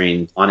be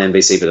streamed on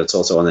NBC, but it's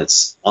also on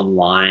its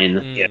online.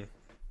 Mm. Yeah.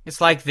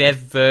 It's like their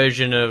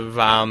version of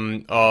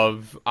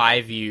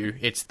iView.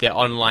 It's their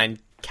online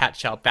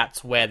catch up.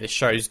 That's where the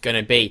show's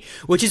gonna be,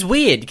 which is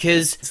weird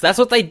because that's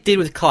what they did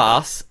with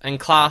Class, and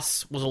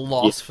Class was a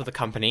loss for the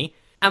company.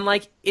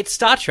 And it's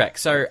Star Trek,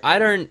 so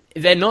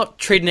they're not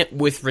treating it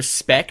with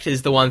respect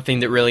is the one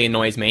thing that really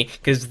annoys me,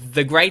 because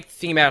the great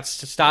thing about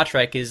Star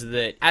Trek is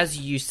that, as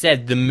you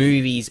said, the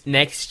movies,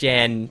 Next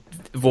Gen,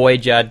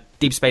 Voyager,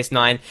 Deep Space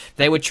Nine,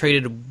 they were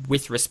treated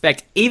with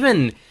respect.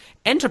 Even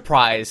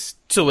Enterprise,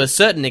 to a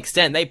certain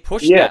extent, they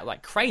pushed that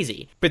like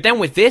crazy. But then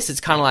with this, it's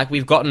kind of like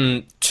we've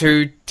gotten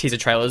 2 teaser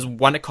trailers,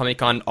 one at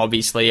Comic-Con,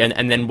 obviously,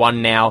 and then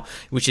one now,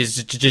 which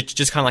is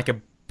just kind of like a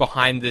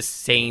behind the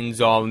scenes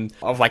of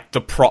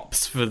the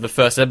props for the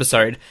first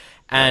episode.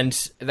 And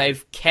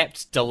they've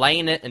kept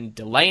delaying it.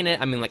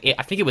 I mean,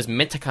 I think it was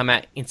meant to come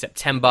out in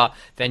September,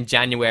 then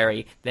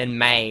January, then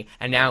May,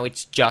 and now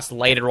it's just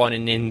later on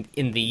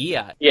in the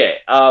year. Yeah,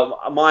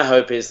 my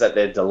hope is that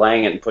they're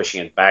delaying it and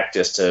pushing it back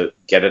just to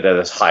get it at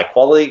a high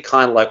quality,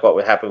 kind of like what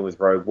would happen with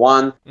Rogue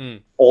One.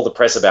 All the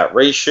press about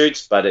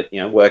reshoots, but it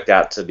worked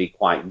out to be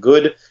quite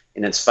good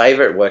in its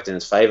favor. It worked in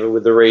its favor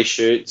with the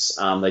reshoots.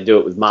 They do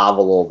it with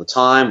Marvel all the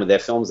time with their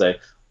films. They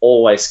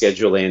always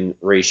schedule in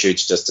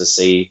reshoots just to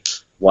see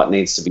what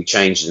needs to be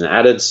changed and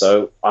added.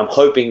 So I'm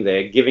hoping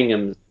they're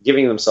giving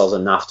themselves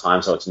enough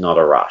time so it's not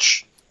a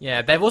rush.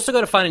 Yeah, they've also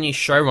got to find a new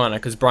showrunner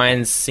because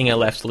Bryan Singer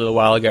left a little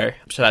while ago.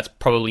 So that's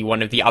probably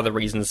one of the other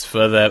reasons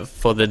for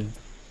the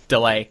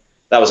delay.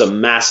 That was a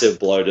massive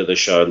blow to the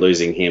show,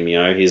 losing him.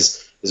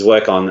 His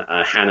work on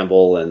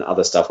Hannibal and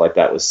other stuff like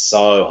that was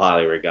so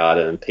highly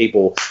regarded, and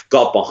people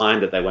got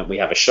behind it. They went, we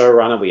have a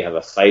showrunner, we have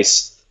a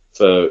face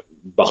for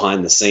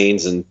behind the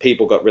scenes, and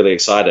people got really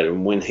excited.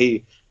 And when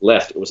he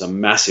left, it was a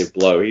massive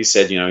blow. He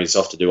said, he's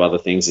off to do other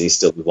things and he's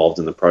still involved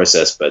in the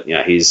process, but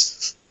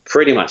he's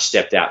pretty much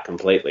stepped out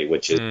completely,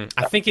 which is...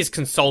 I think he's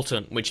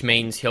consultant, which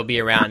means he'll be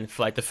around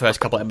for the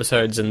first couple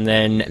episodes and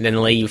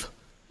then leave.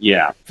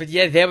 Yeah. But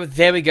yeah,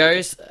 there we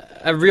go.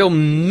 A real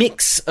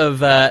mix of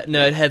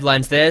nerd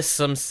headlines there.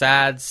 Some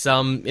sad,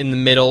 some in the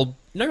middle.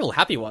 No real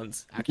happy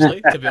ones,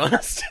 actually, to be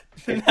honest.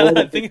 Now that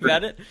I think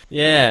about it.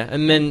 Yeah,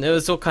 and then it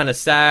was all kind of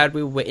sad.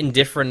 We were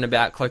indifferent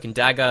about Cloak and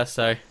Dagger,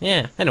 so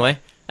yeah. Anyway,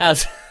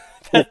 that's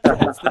the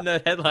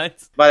nerd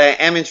headlines. But I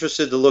am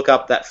interested to look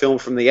up that film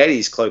from the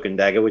 80s, Cloak and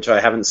Dagger, which I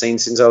haven't seen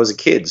since I was a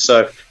kid.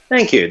 So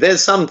thank you.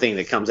 There's something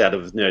that comes out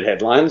of nerd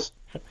headlines.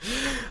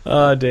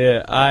 Oh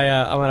dear,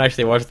 I might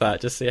actually watch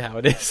that, just see how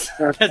it is.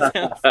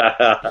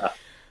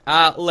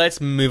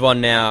 Let's move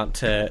on now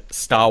to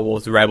Star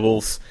Wars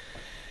Rebels.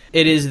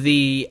 It is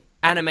the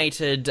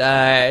animated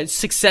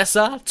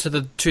successor to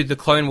the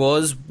Clone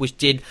Wars, which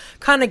did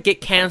kind of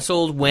get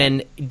cancelled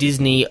when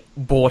Disney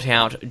bought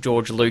out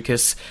George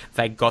Lucas.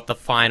 They got the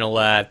final,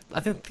 I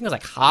think it was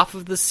like half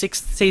of the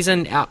 6th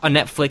season out on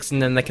Netflix,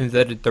 and then they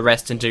converted the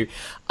rest into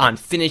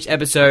unfinished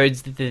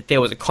episodes.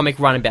 There was a comic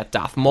run about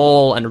Darth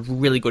Maul and a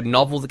really good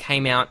novel that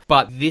came out,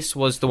 but this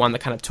was the one that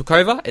kind of took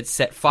over. It's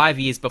set 5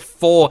 years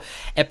before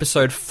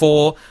Episode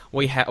 4.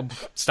 We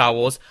have Star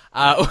Wars.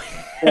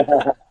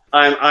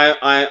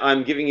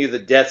 I'm giving you the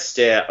death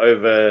stare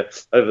over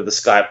the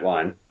Skype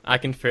line. I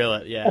can feel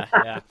it.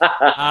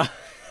 Yeah.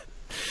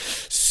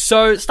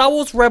 So Star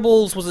Wars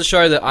Rebels was a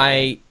show that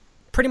I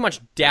pretty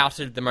much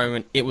doubted the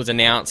moment it was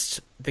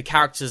announced. The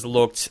characters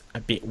looked a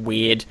bit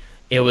weird.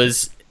 It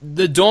was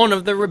the dawn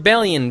of the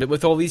rebellion, but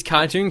with all these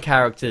cartoon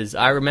characters.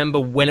 I remember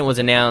when it was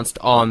announced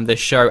on the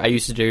show I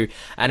used to do,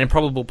 an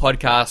Improbable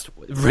podcast.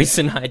 Reese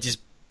and I just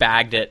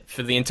bagged it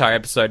for the entire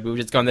episode. We were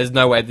just going, there's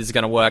no way this is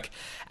going to work.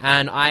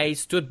 And I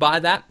stood by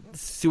that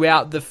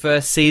throughout the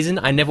first season.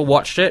 I never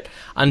watched it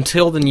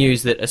until the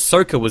news that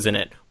Ahsoka was in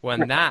it.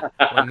 When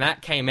that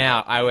came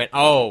out, I went,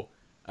 oh,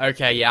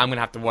 okay, yeah, I'm going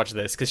to have to watch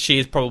this, because she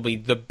is probably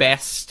the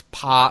best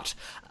part,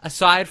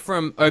 aside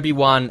from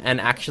Obi-Wan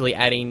and actually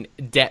adding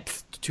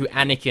depth to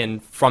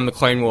Anakin from the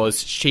Clone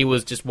Wars. She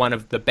was just one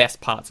of the best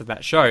parts of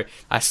that show.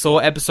 I saw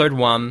episode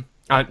 1.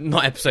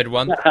 Not episode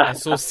 1. I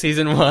saw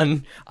season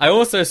 1. I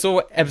also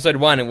saw episode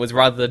 1 and was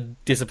rather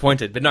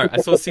disappointed. But no,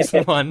 I saw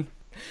season 1.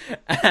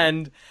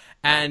 And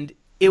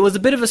it was a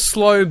bit of a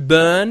slow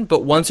burn,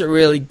 but once it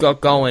really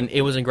got going,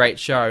 it was a great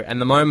show. And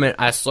the moment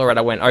I saw it,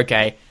 I went,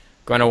 okay,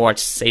 going to watch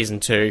season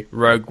 2.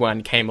 Rogue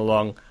One came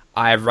along.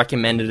 I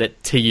recommended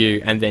it to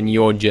you, and then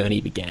your journey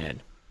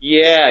began.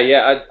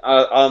 Yeah.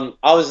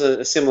 I was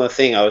a similar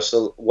thing. I was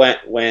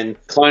when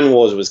Clone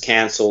Wars was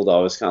cancelled, I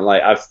was kind of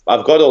like,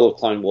 I've got all of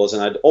Clone Wars,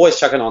 and I'd always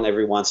chuck it on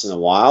every once in a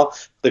while.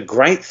 The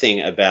great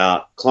thing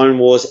about Clone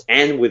Wars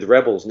and with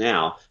Rebels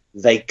now,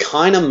 they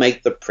kind of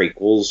make the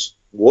prequels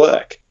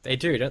work. They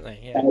do, don't they?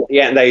 Yeah.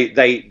 Yeah, and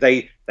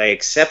they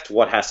accept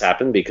what has to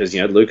happen because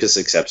Lucas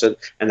accepts it,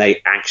 and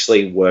they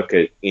actually work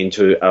it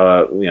into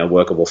a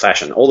workable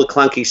fashion. All the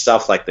clunky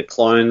stuff like the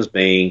clones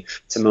being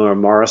Tamura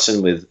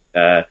Morrison with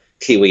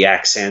Kiwi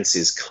accents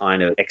is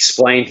kind of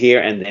explained here,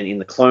 and then in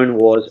the Clone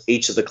Wars,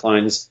 each of the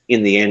clones,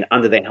 in the end,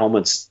 under their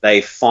helmets, they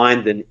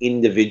find an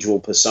individual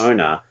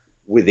persona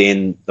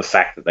within the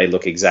fact that they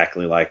look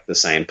exactly like the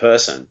same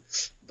person.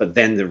 But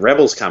then the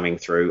Rebels coming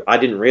through, I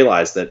didn't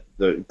realize that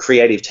the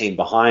creative team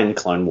behind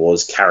Clone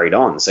Wars carried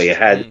on. So you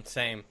had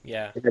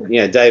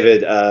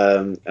David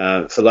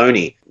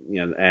Filoni,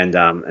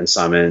 and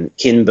Simon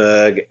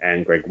Kinberg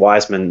and Greg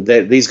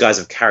Weisman. These guys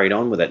have carried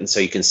on with it, and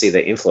so you can see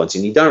their influence.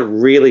 And you don't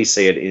really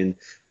see it in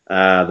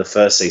the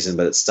first season,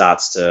 but it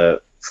starts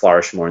to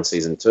flourish more in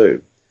season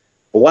 2.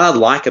 But what I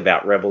like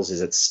about Rebels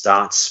is it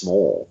starts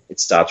small.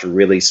 It starts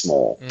really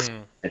small.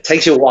 It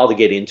takes you a while to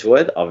get into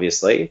it,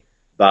 obviously.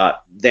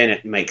 But then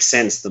it makes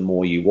sense the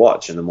more you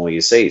watch and the more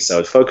you see. So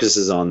it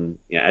focuses on,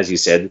 as you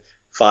said,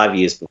 5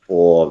 years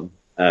before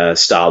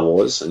Star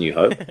Wars, A New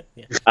Hope.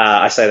 Yeah.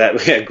 I say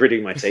that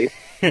gritting my teeth.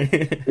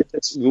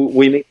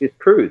 We meet this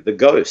crew, the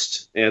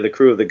Ghost, the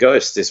crew of the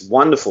Ghost, this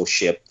wonderful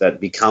ship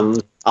that becomes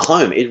a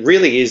home. It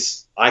really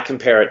is, I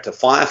compare it to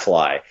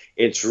Firefly.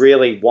 It's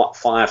really what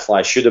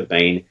Firefly should have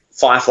been.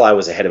 Firefly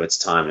was ahead of its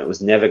time. It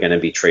was never going to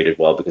be treated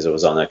well because it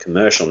was on a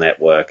commercial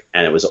network,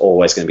 and it was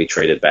always going to be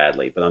treated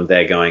badly. But I'm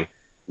there going,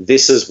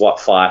 this is what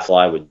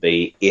Firefly would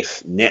be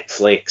if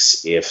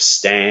Netflix, if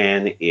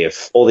Stan,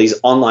 if all these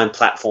online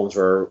platforms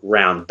were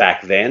around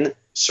back then.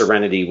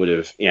 Serenity would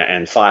have,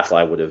 and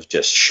Firefly would have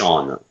just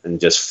shone and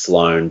just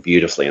flown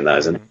beautifully in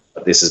those. And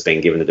this has been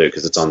given to do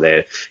because it's on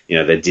their,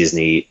 their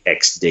Disney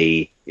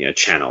XD,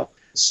 channel.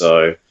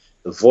 So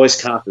the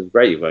voice cast is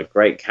great. You've got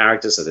great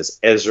characters. So there's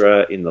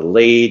Ezra in the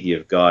lead.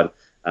 You've got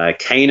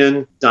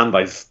Kanan, done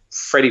by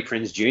Freddie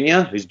Prinze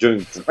Jr., who's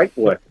doing great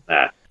work in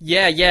that.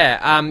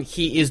 Yeah.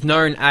 He is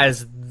known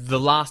as The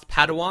Last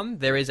Padawan.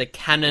 There is a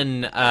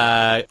canon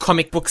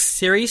comic book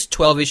series,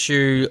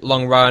 12-issue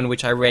long run,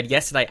 which I read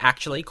yesterday,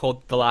 actually,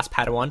 called The Last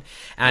Padawan,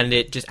 and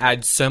it just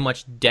adds so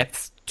much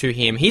depth to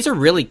him. He's a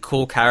really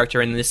cool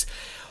character in this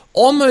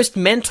almost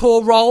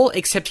mentor role,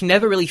 except he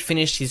never really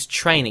finished his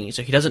training,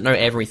 so he doesn't know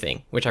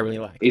everything, which I really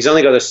like. He's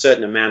only got a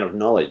certain amount of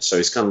knowledge, so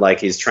it's kind of like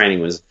his training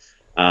was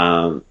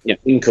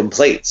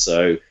incomplete.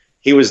 So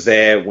he was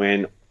there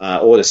when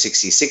Order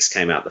 66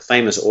 came out, the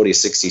famous Order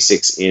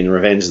 66 in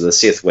Revenge of the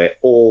Sith, where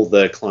all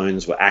the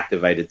clones were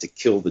activated to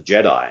kill the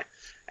Jedi.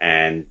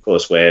 And, of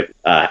course, where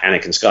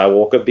Anakin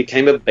Skywalker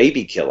became a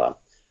baby killer.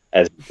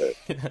 And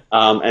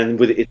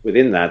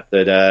within that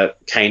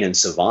Kanan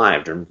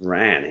survived and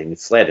ran and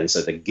fled. And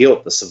so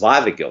the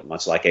survivor guilt,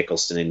 much like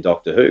Eccleston in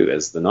Doctor Who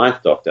as the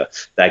Ninth Doctor,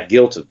 that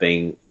guilt of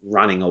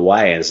running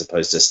away as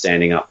opposed to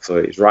standing up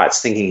for his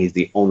rights, thinking he's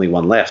the only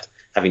one left,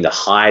 having to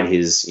hide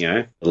his,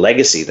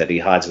 legacy that he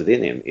hides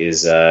within him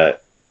is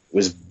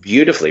was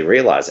beautifully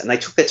realized. And they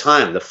took their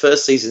time. The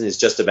first season is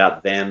just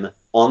about them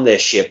on their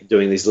ship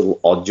doing these little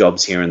odd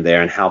jobs here and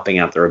there and helping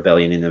out the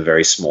rebellion in a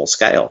very small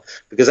scale.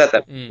 Because at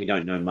that point, we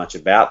don't know much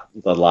about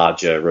the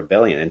larger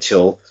rebellion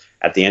until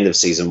at the end of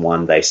season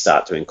 1, they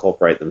start to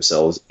incorporate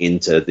themselves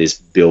into this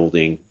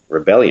building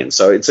rebellion.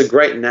 So it's a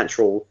great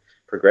natural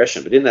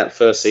progression. But in that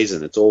first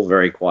season, it's all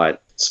very quite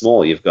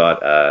small. You've got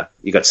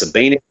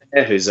Sabine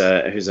there, who's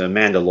a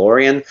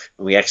Mandalorian,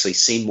 and we actually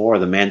see more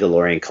of the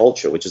Mandalorian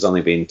culture, which has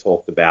only been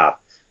talked about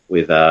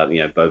with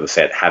Boba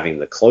Fett having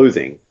the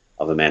clothing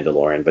of a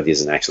Mandalorian, but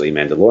isn't actually a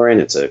Mandalorian.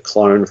 It's a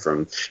clone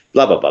from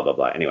blah blah blah blah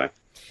blah. Anyway.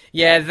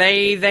 Yeah,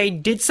 they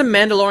did some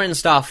Mandalorian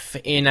stuff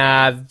in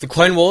the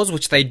Clone Wars,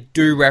 which they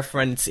do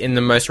reference in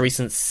the most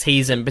recent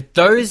season. But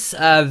those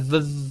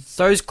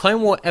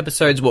Clone War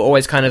episodes were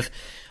always kind of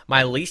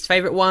my least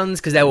favorite ones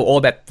because they were all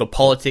about the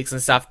politics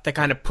and stuff. They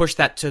kind of pushed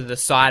that to the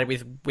side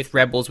with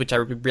Rebels, which I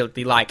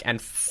really like,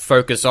 and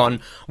focus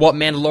on what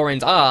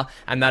Mandalorians are,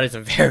 and that is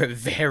a very,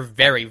 very,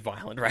 very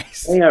violent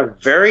race. Yeah,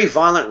 very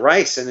violent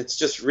race, and it's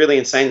just really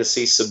insane to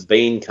see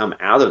Sabine come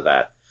out of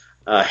that.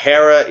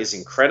 Hera is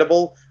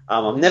incredible.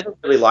 I've never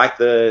really liked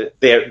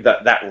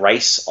that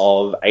race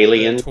of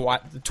alien. The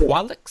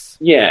Twi'leks?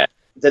 Yeah.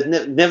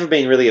 They've never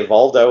been really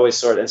evolved. I always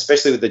saw it,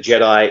 especially with the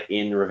Jedi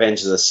in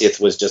Revenge of the Sith,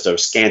 was just a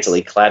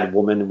scantily clad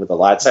woman with a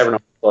lightsaber, and I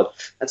thought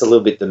that's a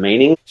little bit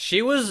demeaning.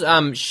 She was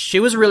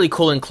really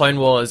cool in Clone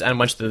Wars and a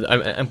bunch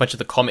of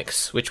the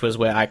comics, which was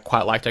where I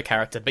quite liked her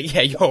character. But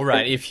yeah, you're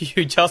right. If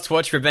you just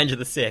watch Revenge of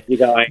the Sith,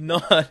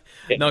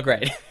 not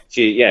great.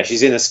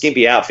 She's in a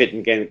skimpy outfit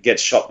and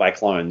gets shot by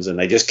clones, and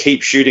they just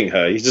keep shooting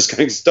her. You're just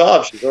going,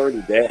 stop, she's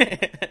already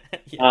dead.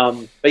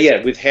 Yeah. But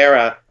yeah, with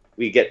Hera,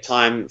 we get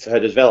time for her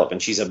to develop,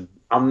 and she's an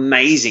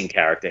amazing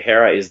character.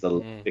 Hera is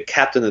the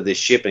captain of this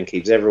ship and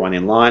keeps everyone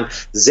in line.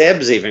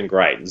 Zeb's even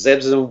great.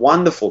 Zeb's a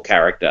wonderful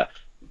character.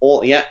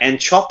 And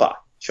Chopper.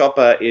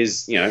 Chopper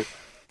is,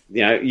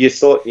 you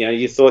thought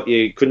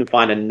you couldn't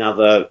find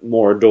another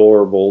more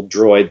adorable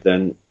droid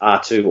than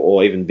R2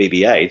 or even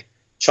BB-8.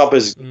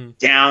 Chopper's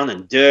down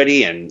and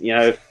dirty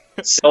and,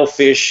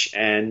 selfish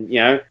and,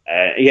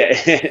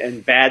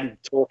 and bad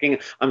talking.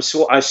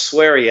 I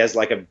swear he has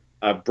like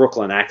a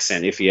Brooklyn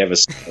accent if he ever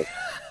spoke.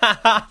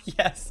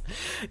 Yes.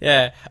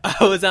 Yeah.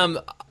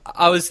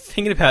 I was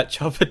thinking about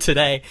Chopper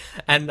today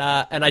and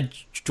I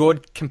drew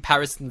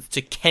comparisons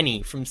to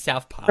Kenny from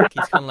South Park.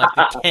 He's kind of like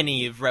the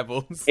Kenny of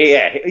Rebels.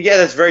 Yeah,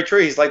 that's very true.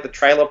 He's like the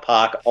trailer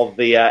park of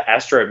the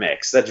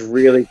Astromechs. That's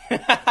really...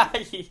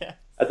 Yeah.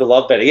 I'd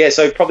love better. Yeah,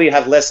 so he'd probably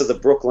have less of the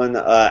Brooklyn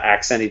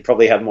accent. He'd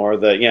probably have more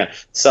of the,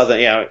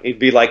 southern, he'd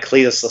be like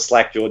Cletus the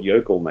Slack-jawed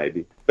yokel,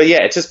 maybe. But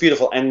yeah, it's just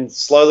beautiful. And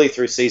slowly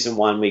through season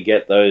 1, we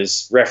get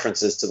those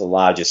references to the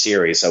larger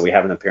series. So we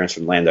have an appearance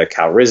from Lando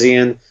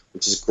Calrissian,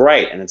 which is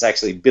great. And it's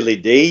actually Billy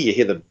D. You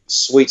hear the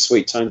sweet,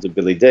 sweet tones of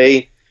Billy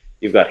D.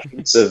 You've got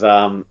hints of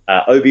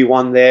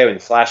Obi-Wan there in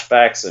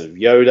flashbacks of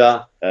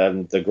Yoda.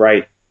 The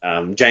great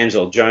James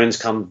Earl Jones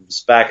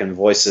comes back and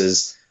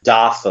voices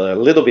Darth a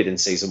little bit in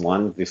season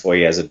 1 before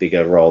he has a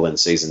bigger role in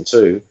season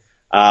 2.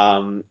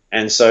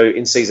 And so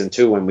in season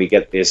 2, when we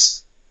get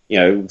this,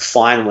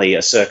 finally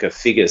Ahsoka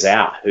figures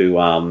out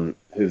who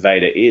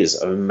Vader is,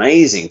 an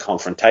amazing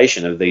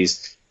confrontation of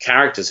these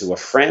characters who are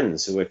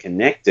friends, who are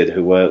connected,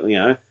 who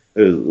were,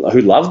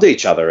 who loved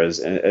each other as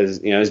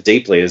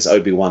deeply as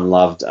Obi-Wan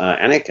loved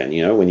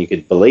Anakin. When you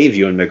could believe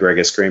Ewan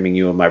McGregor screaming,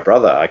 "You are my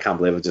brother! I can't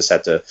believe I just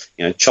had to,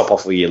 chop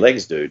off all your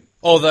legs, dude."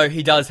 Although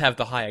he does have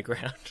the higher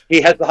ground.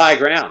 He has the higher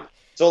ground.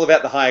 It's all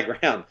about the higher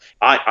ground.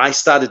 I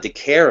started to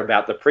care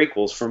about the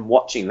prequels from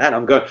watching that.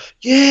 I'm going,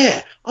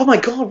 yeah, oh my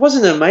God,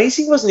 wasn't it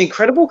amazing? Wasn't it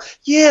incredible?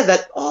 Yeah,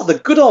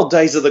 the good old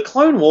days of the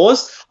Clone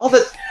Wars.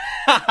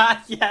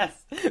 Yes,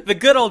 the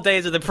good old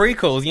days of the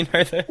prequels,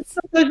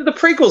 Those are the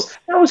prequels.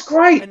 That was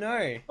great. I know.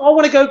 I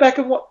want to go back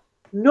and watch.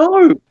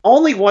 No,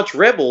 only watch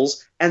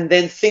Rebels and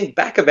then think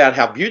back about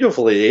how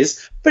beautiful it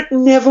is, but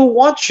never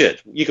watch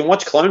it. You can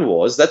watch Clone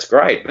Wars, that's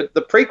great, but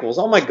the prequels,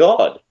 oh my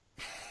God.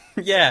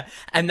 Yeah,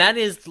 and that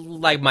is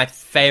like my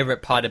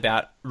favorite part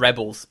about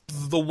Rebels.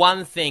 The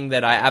one thing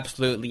that I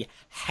absolutely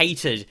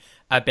hated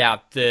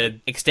about the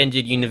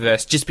extended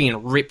universe just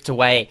being ripped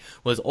away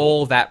was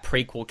all that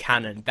prequel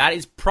canon. That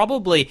is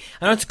probably,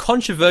 I know it's a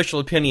controversial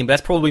opinion, but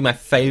that's probably my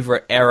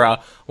favorite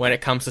era when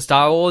it comes to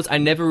Star Wars. I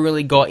never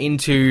really got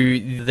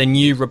into the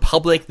New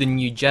Republic, the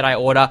New Jedi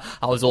Order.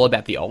 I was all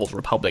about the Old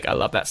Republic. I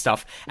love that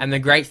stuff. And the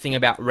great thing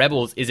about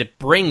Rebels is it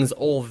brings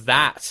all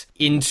that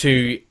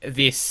into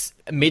this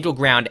middle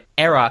ground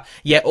era,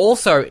 yet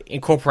also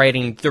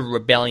incorporating the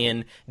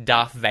rebellion,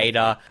 Darth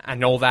Vader,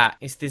 and all that.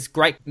 It's this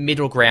great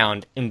middle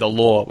ground in the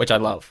lore, which I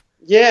love.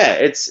 Yeah,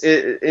 it's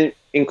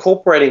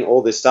incorporating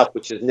all this stuff,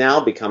 which is now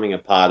becoming a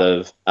part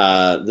of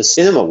the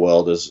cinema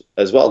world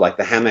as well. Like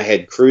the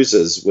Hammerhead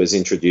cruisers was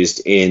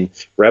introduced in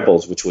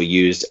Rebels, which were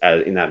used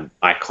in that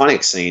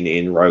iconic scene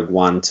in Rogue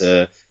One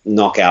to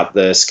knock out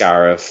the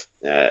Scarif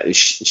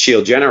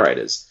shield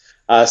generators.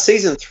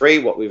 Season 3,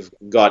 what we've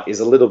got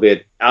is a little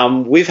bit...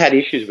 we've had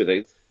issues with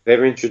it.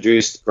 They've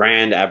introduced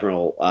Grand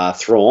Admiral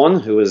Thrawn,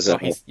 who is...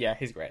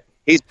 he's great.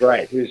 He's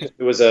great. He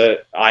was a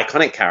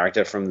iconic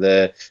character from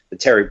the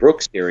Terry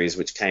Brooks series,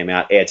 which came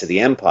out, Heir to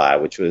the Empire,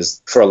 which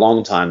was for a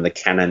long time the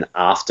canon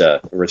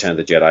after Return of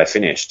the Jedi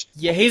finished.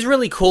 Yeah, he's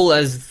really cool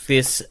as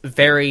this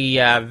very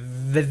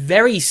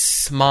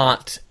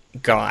smart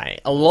guy.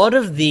 A lot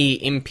of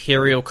the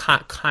Imperial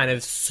kind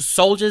of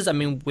soldiers, I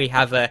mean, we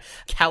have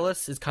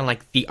Kallus is kind of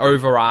like the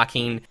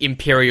overarching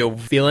Imperial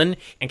villain,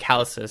 and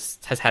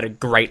Kallus has had a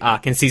great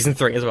arc in Season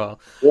 3 as well.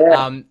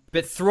 Yeah.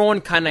 But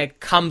Thrawn kind of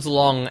comes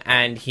along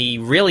and he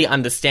really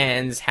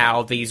understands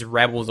how these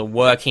rebels are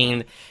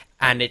working,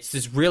 and it's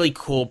this really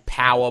cool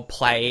power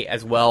play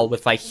as well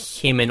with like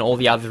him and all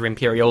the other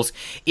Imperials.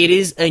 It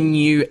is a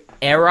new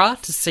era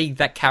to see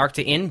that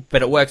character in,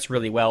 but it works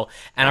really well,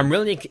 and I'm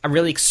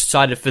really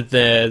excited for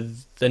the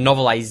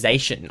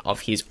novelization of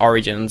his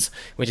origins,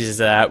 which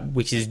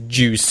is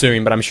due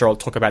soon. But I'm sure I'll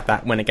talk about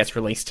that when it gets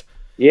released.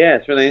 Yeah,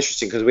 it's really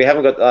interesting because we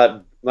haven't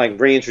got like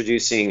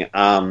reintroducing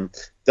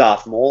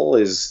Darth Maul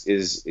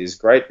is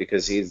great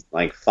because he's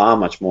like far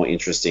much more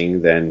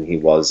interesting than he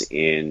was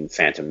in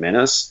Phantom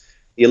Menace.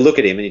 You look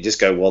at him and you just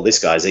go, well, this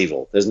guy's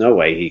evil. There's no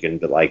way he can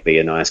be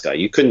a nice guy.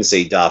 You couldn't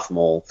see Darth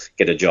Maul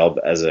get a job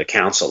as a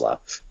counselor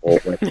or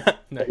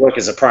work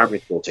as a primary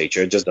school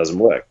teacher. It just doesn't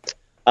work.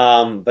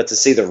 But to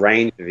see the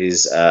range of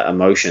his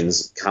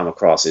emotions come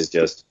across is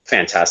just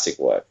fantastic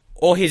work.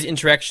 All his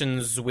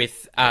interactions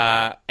with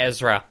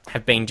Ezra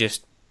have been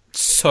just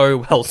so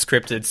well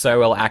scripted, so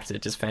well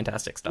acted, just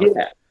fantastic stuff.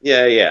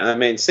 Yeah. I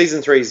mean,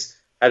 Season 3's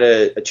had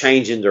a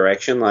change in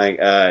direction. Like,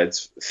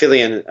 it's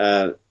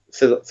Filoni,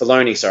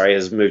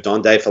 has moved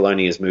on. Dave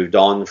Filoni has moved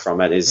on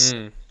from it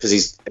because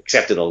he's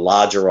accepted a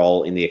larger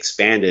role in the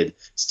expanded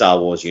Star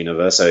Wars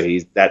universe. So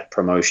that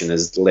promotion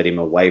has led him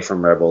away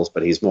from Rebels,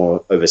 but he's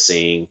more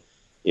overseeing,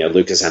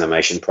 Lucas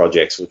Animation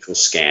projects, which will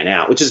scan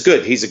out, which is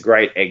good. He's a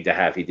great egg to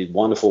have. He did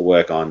wonderful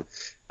work on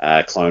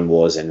Clone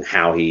Wars, and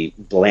how he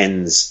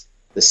blends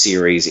the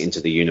series into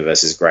the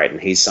universe is great.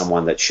 And he's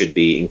someone that should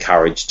be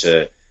encouraged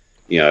to,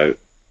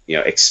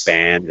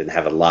 expand and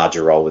have a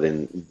larger role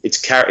within.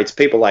 It's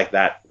people like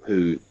that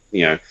who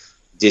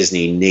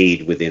Disney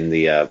need within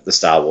the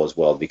Star Wars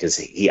world, because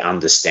he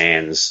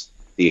understands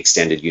the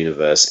extended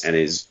universe and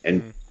is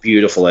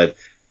beautiful at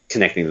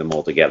connecting them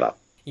all together.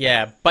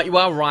 Yeah, but you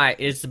are right,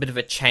 it's a bit of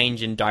a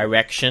change in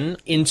direction.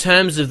 In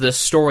terms of the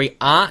story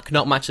arc,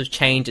 not much has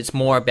changed. It's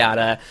more about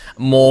a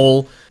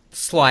Maul.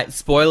 Slight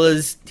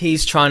spoilers,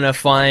 he's trying to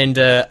find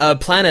a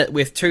planet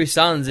with 2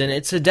 suns, and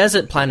it's a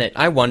desert planet.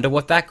 I wonder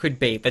what that could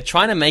be. They're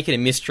trying to make it a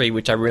mystery,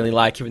 which I really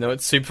like, even though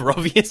it's super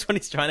obvious what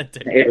he's trying to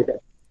do.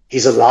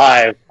 He's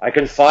alive. I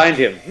can find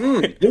him.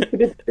 Who could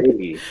it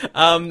be?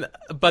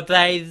 But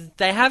they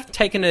have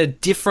taken a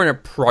different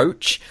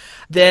approach.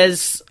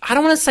 There's, I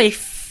don't want to say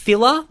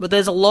filler, but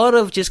there's a lot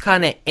of just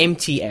kind of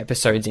empty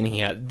episodes in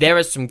here. There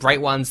are some great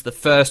ones. The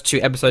first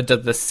 2 episodes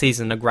of the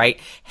season are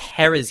great.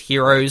 Hera's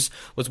Heroes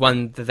was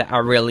one that I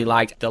really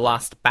liked. The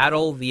Last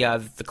Battle,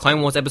 the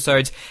Clone Wars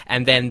episodes,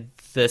 and then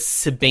the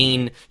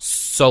Sabine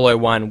solo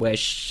one where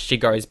she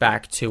goes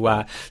back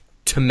to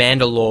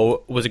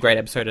Mandalore was a great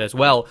episode as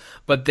well.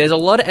 But there's a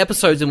lot of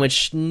episodes in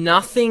which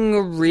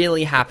nothing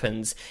really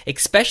happens,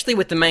 especially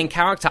with the main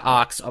character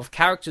arcs of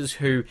characters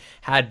who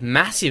had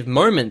massive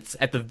moments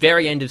at the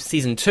very end of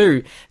Season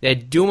 2. They're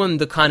doing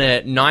the kind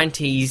of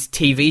 90s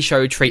TV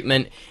show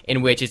treatment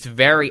in which it's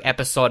very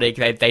episodic.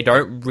 They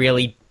don't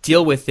really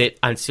deal with it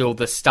until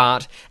the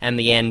start and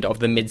the end of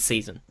the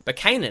mid-season. But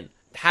Kanan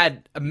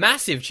had a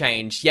massive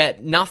change,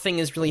 yet nothing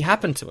has really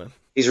happened to him.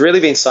 He's really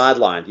been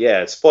sidelined.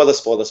 Yeah, spoiler.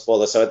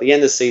 So at the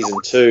end of Season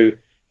 2,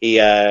 he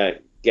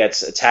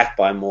gets attacked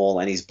by Maul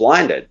and he's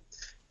blinded.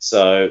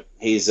 So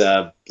he's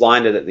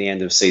blinded at the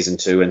end of Season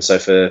 2, and so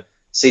for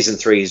Season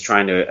 3, he's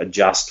trying to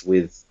adjust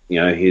with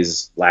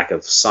his lack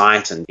of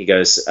sight, and he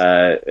goes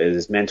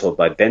is mentored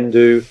by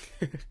Bendu,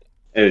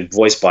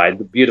 voiced by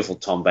the beautiful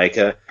Tom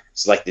Baker.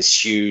 It's like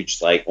this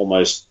huge, like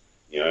almost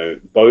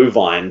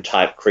bovine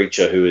type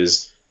creature who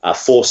is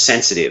force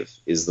sensitive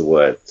is the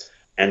word.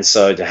 And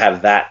so to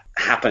have that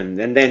happen,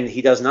 and then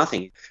he does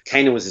nothing.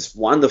 Kanan was this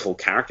wonderful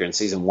character in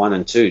Season 1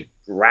 and 2,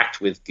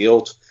 racked with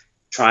guilt,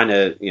 trying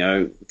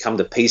to come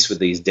to peace with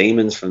these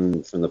demons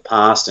from the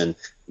past and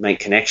make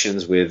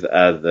connections with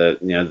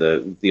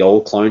the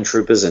old clone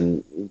troopers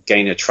and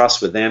gain a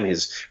trust with them.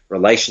 His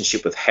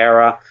relationship with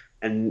Hera,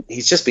 and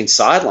he's just been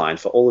sidelined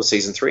for all of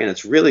Season 3, and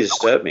it's really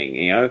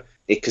disturbing,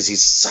 because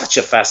he's such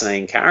a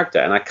fascinating character,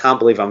 and I can't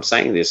believe I'm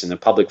saying this in a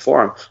public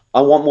forum. I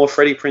want more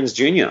Freddie Prinze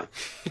Jr.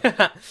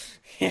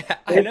 Yeah,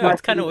 I know,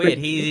 it's kind of weird.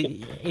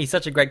 He's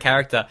such a great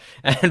character,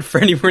 and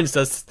Freddie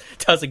Prinze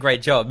does a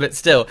great job, but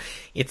still,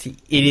 it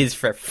is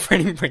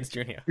Freddie Prinze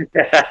Jr.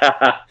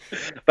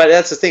 But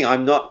that's the thing.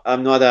 I'm not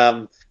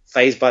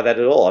fazed by that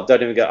at all. I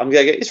don't even go. I'm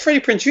going to go. It's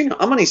Freddie Prinze Jr.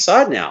 I'm on his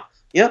side now.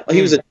 Yeah,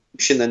 he was a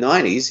douche in the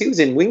 '90s. He was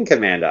in Wing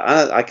Commander.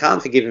 I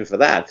can't forgive him for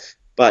that.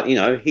 But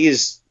he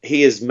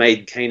has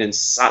made Kanan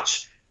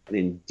such an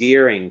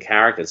endearing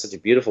character, such a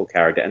beautiful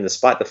character, and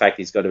despite the fact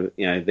he's got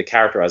the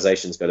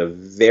characterization's got a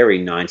very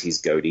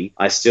 90s goatee,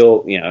 I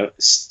still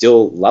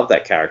love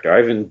that character.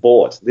 I even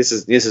bought, this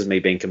is me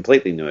being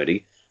completely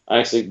nerdy,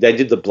 they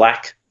did the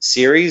Black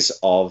series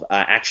of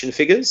action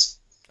figures.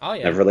 Oh,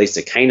 yeah. They've released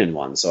a Kanan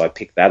one, so I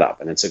picked that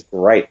up, and it's a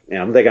great.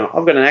 I've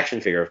got an action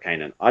figure of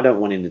Kanan. I don't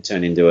want him to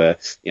turn into a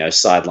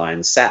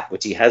sideline sap,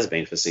 which he has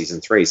been for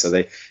season 3. So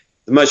the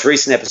most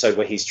recent episode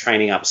where he's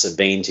training up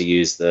Sabine to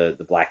use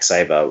the black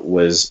saber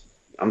was.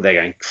 I'm there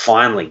going,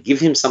 finally, give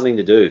him something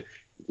to do.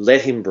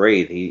 Let him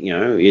breathe.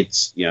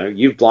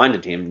 You've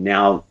blinded him.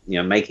 Now,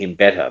 make him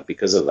better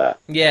because of that.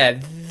 Yeah,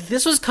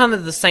 this was kind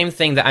of the same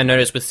thing that I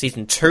noticed with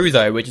season 2,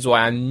 though, which is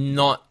why I'm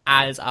not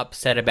as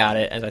upset about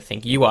it as I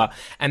think you are.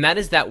 And that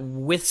is that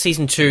with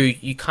season 2,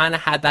 you kind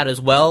of had that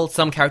as well.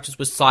 Some characters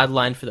were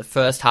sidelined for the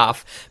first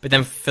half, but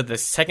then for the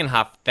second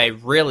half, they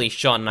really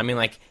shone. I mean,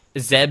 like,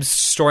 Zeb's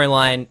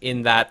storyline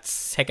in that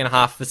second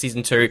half of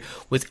season 2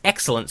 was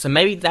excellent. So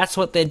maybe that's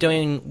what they're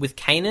doing with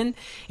Kanan.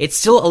 It's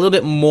still a little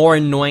bit more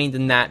annoying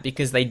than that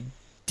because they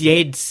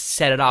did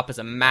set it up as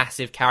a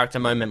massive character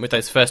moment with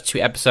those first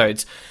 2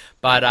 episodes.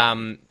 But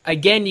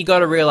again, you got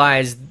to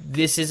realize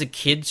this is a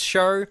kids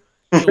show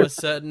to a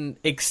certain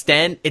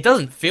extent. It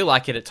doesn't feel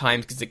like it at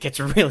times because it gets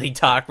really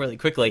dark really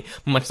quickly,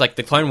 much like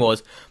the Clone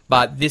Wars.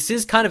 But this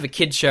is kind of a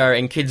kids show,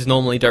 and kids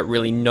normally don't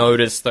really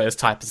notice those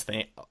types of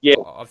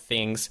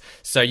things.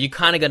 So you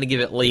kind of got to give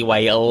it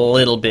leeway a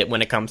little bit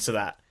when it comes to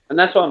that. And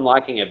that's what I'm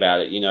liking about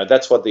it.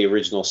 That's what the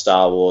original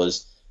Star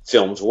Wars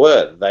films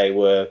were. They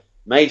were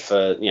made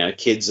for,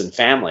 kids and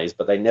families,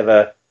 but they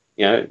never,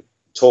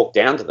 talked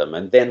down to them.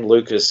 And then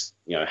Lucas,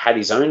 had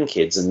his own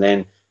kids and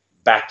then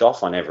backed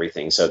off on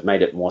everything. So it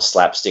made it more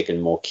slapstick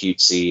and more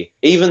cutesy.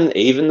 Even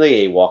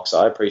the Ewoks,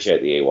 I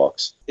appreciate the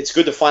Ewoks. It's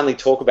good to finally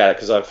talk about it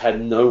because I've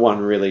had no one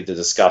really to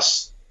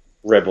discuss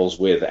Rebels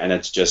with, and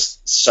it's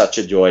just such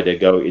a joy to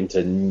go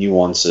into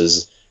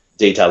nuances,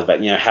 details about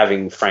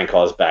having Frank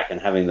Oz back and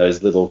having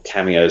those little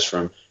cameos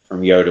from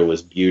Yoda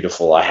was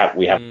beautiful.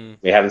 We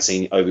haven't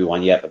seen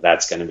Obi-Wan yet, but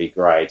that's going to be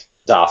great.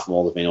 Darth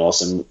Maul has been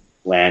awesome.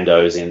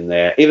 Lando's in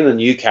there. Even the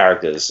new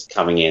characters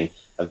coming in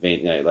have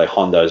been, like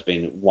Hondo's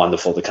been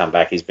wonderful to come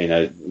back. He's been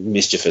a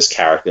mischievous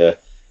character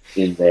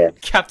in there.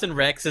 Captain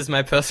Rex is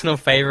my personal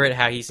favorite.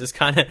 How he's just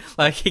kind of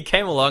like he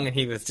came along and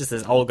he was just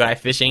this old guy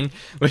fishing,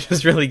 which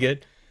was really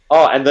good.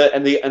 Oh, and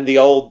the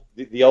old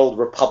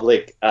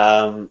Republic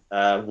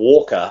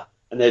Walker,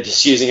 and they're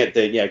just using it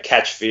to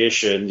catch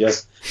fish and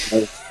just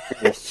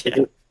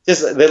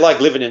they're like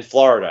living in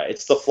Florida.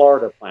 It's the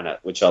Florida planet,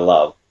 which I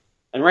love.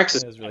 And Rex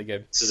is really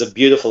good. This is a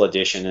beautiful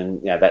addition,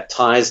 and that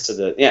ties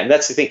to and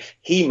that's the thing.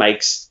 He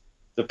makes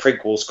the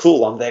prequels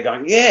cool. I'm there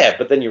going,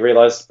 but then you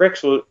realise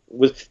Rex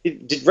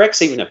did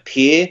Rex even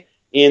appear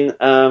in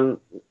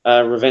Revenge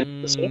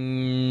of the Sith?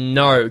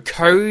 No,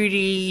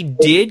 Cody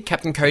did.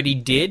 Captain Cody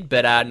did,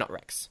 but not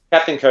Rex.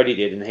 Captain Cody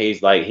did, and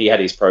he had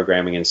his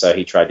programming, and so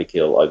he tried to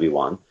kill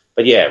Obi-Wan.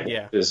 But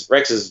because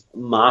Rex's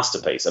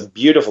masterpiece, a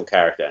beautiful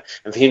character,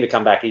 and for him to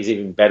come back, he's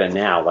even better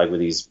now, like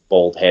with his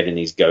bald head and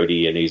his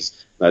goatee, and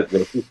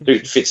the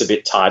suit fits a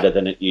bit tighter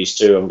than it used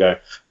to. I'm going,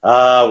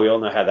 we all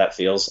know how that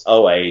feels.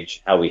 Oh,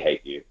 age, how we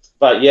hate you.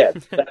 But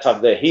that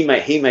type there, he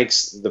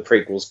makes the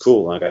prequels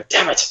cool, and I go,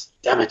 damn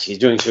it, he's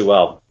doing too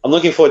well. I'm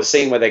looking forward to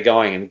seeing where they're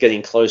going and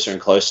getting closer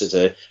and closer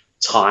to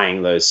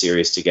tying those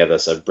series together.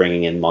 So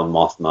bringing in Mon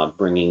Mothma,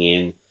 bringing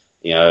in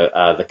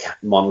the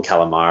Mon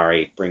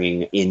Calamari,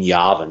 bringing in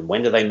Yavin.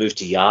 When do they move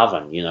to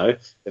Yavin?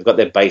 They've got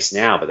their base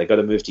now, but they've got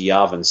to move to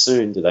Yavin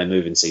soon. Do they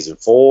move in season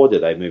 4? Do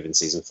they move in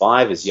season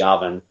 5? Is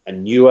Yavin a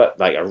newer,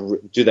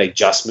 do they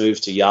just move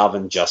to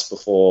Yavin just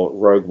before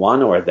Rogue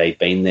One, or have they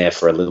been there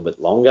for a little bit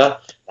longer?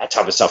 That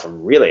type of stuff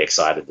I'm really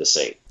excited to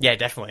see. Yeah,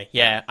 definitely.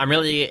 Yeah, I'm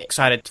really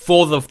excited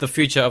for the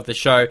future of the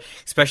show,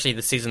 especially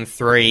the season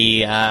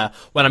 3,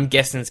 when I'm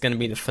guessing it's going to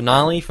be the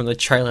finale from the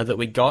trailer that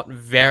we got.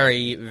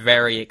 Very,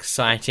 very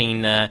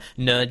exciting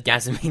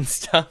nerdgasming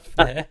stuff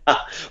there.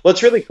 Well,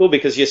 it's really cool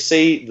because you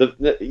see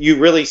you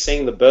really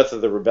seeing the birth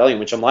of the rebellion,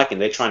 which I'm liking.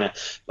 They're trying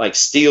to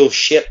steal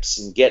ships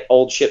and get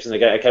old ships, and they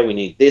go, okay, we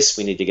need this,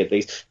 we need to get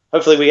these.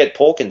 Hopefully we get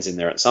Porkins in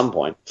there at some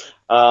point.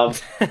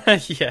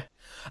 Yeah.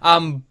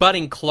 But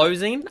in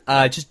closing,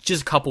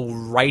 just a couple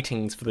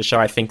ratings for the show.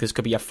 I think this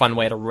could be a fun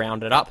way to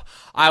round it up.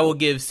 I will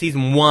give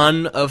season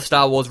 1 of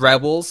Star Wars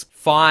Rebels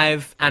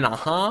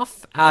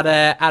 5.5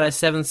 out of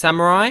 7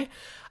 Samurai.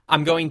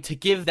 I'm going to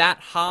give that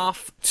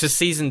half to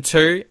season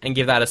 2 and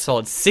give that a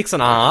solid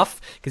 6.5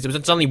 because it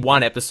was only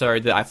one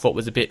episode that I thought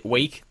was a bit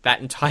weak.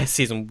 That entire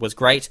season was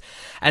great.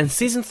 And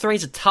season 3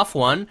 is a tough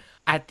one.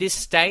 At this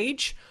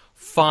stage,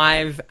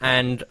 5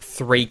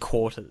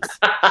 3/4.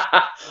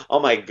 Oh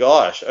my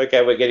gosh!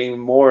 Okay, we're getting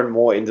more and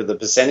more into the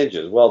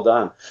percentages. Well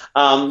done.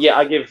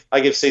 I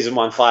give season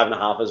 1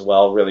 5.5 as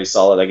well. Really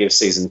solid. I give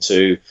season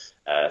 2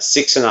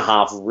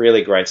 6.5.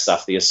 Really great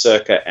stuff. The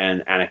Ahsoka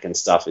and Anakin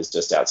stuff is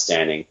just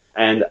outstanding.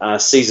 And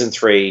season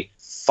 3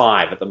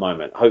 5 at the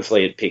moment.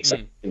 Hopefully it picks up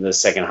in the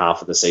second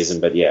half of the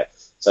season. But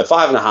so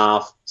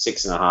 5.5,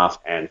 6.5,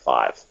 and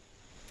 5.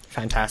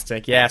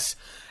 Fantastic, yes.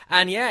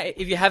 And yeah,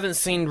 if you haven't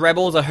seen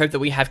Rebels, I hope that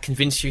we have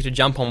convinced you to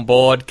jump on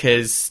board,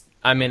 because,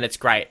 I mean, it's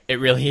great. It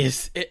really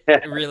is. It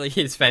really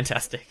is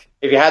fantastic.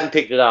 If you hadn't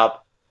picked it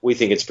up, we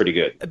think it's pretty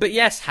good. But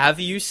yes, have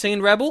you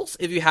seen Rebels?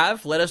 If you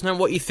have, let us know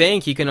what you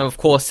think. You can, of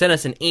course, send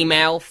us an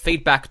email,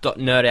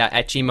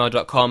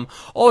 feedback.nerdout@gmail.com,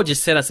 or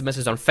just send us a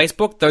message on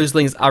Facebook. Those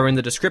links are in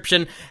the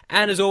description.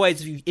 And as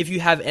always, if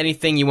you have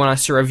anything you want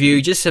us to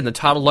review, just send the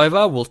title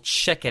over. We'll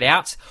check it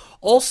out.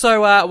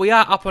 Also, we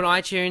are up on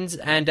iTunes,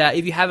 and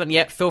if you haven't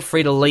yet, feel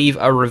free to leave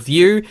a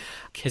review,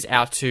 because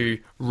our 2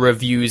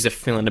 reviews are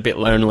feeling a bit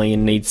lonely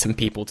and need some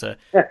people to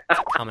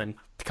come and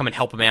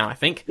help them out, I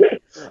think.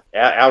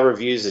 Our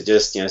reviews are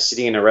just,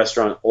 sitting in a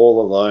restaurant all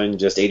alone,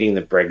 just eating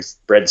the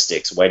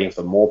breadsticks, waiting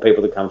for more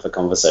people to come for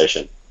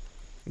conversation.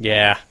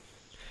 Yeah.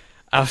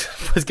 I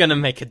was going to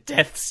make a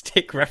Death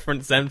Stick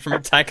reference then from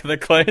Attack of the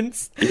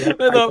Clones,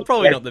 but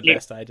probably not the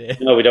best idea.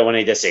 No, we don't want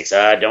any Death Sticks.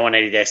 I don't want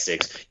any Death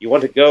Sticks. You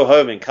want to go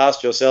home and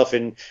cast yourself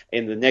in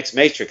the next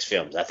Matrix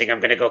films. I think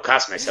I'm going to go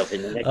cast myself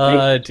in the next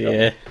Matrix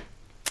dear.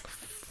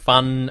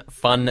 Fun,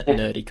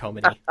 nerdy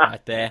comedy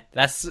right there.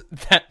 That's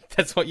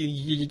what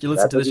you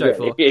listen to the show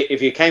for.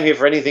 If you came here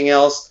for anything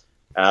else,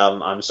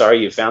 I'm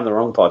sorry, you found the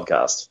wrong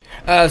podcast.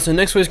 So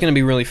next week's going to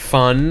be really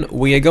fun.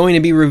 We are going to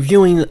be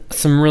reviewing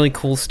some really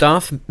cool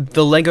stuff.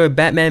 The Lego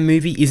Batman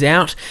movie is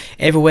out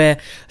everywhere,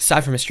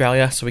 aside from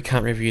Australia, so we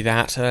can't review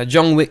that.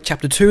 John Wick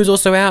Chapter 2 is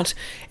also out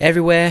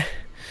everywhere,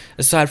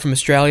 aside from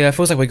Australia. It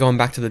feels like we're going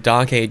back to the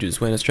dark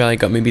ages when Australia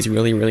got movies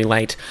really, really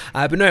late.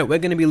 But no, we're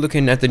going to be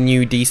looking at the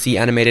new DC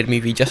animated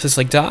movie Justice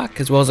League Dark,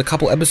 as well as a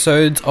couple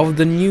episodes of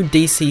the new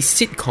DC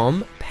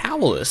sitcom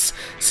Powerless.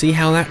 See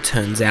how that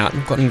turns out.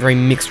 I've gotten very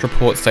mixed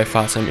reports so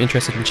far, so I'm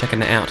interested in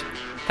checking it out.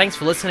 Thanks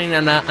for listening,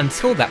 and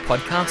until that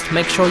podcast,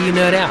 make sure you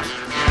nerd out.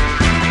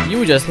 You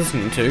were just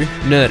listening to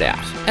Nerd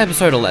Out,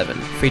 Episode 11,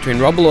 featuring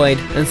Rob Lloyd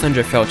and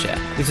Sandra Felcher.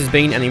 This has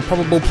been an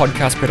Improbable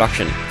podcast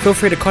production. Feel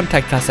free to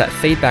contact us at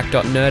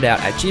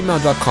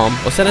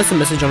feedback.nerdout@gmail.com or send us a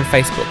message on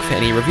Facebook for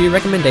any review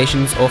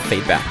recommendations or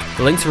feedback.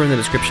 The links are in the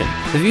description.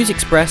 The views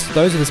expressed,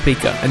 those of the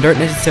speaker, and don't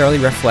necessarily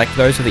reflect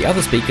those of the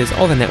other speakers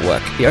or the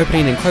network. The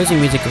opening and closing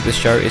music of this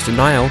show is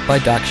Denial by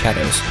Dark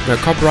Shadows. No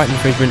copyright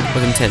infringement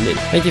was intended.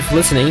 Thank you for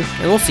listening,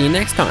 and we'll see you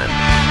next time.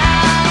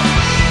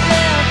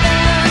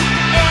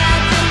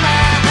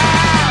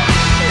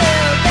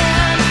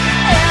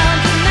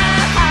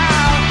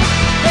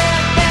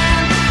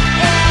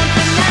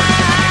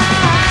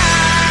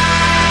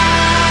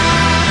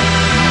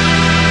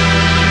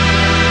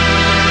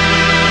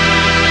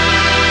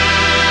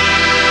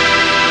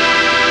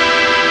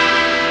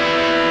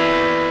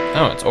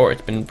 Oh,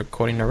 it's been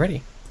recording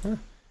already. Huh.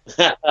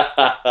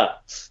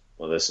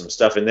 Well, there's some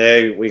stuff in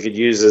there we could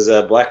use as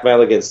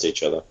blackmail against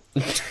each other. I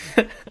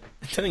don't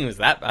think it was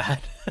that bad.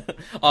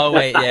 Oh,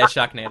 wait, yeah,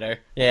 Sharknado.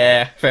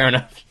 Yeah, fair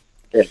enough.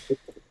 Yeah.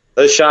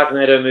 Those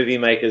Sharknado movie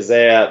makers,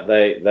 they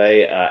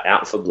are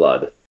out for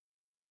blood.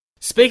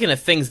 Speaking of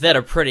things that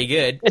are pretty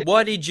good,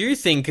 what did you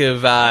think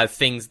of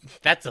things...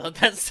 That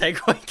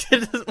segue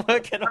didn't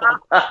work at all.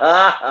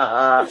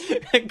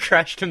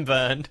 Crashed and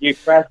burned. You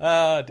crashed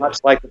much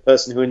like the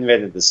person who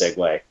invented the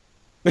Segway.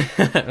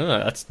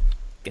 Oh, that's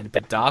getting a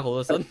bit dark all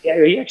of a sudden.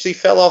 Yeah, he actually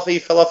fell off a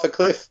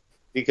cliff.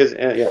 Because,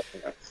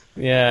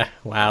 Yeah,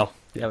 wow.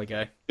 There we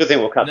go. Good thing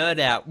we'll cut. Nerd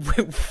out.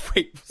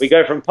 We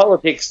go from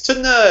politics to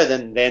nerd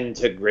and then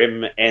to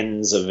grim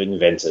ends of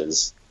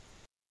inventors.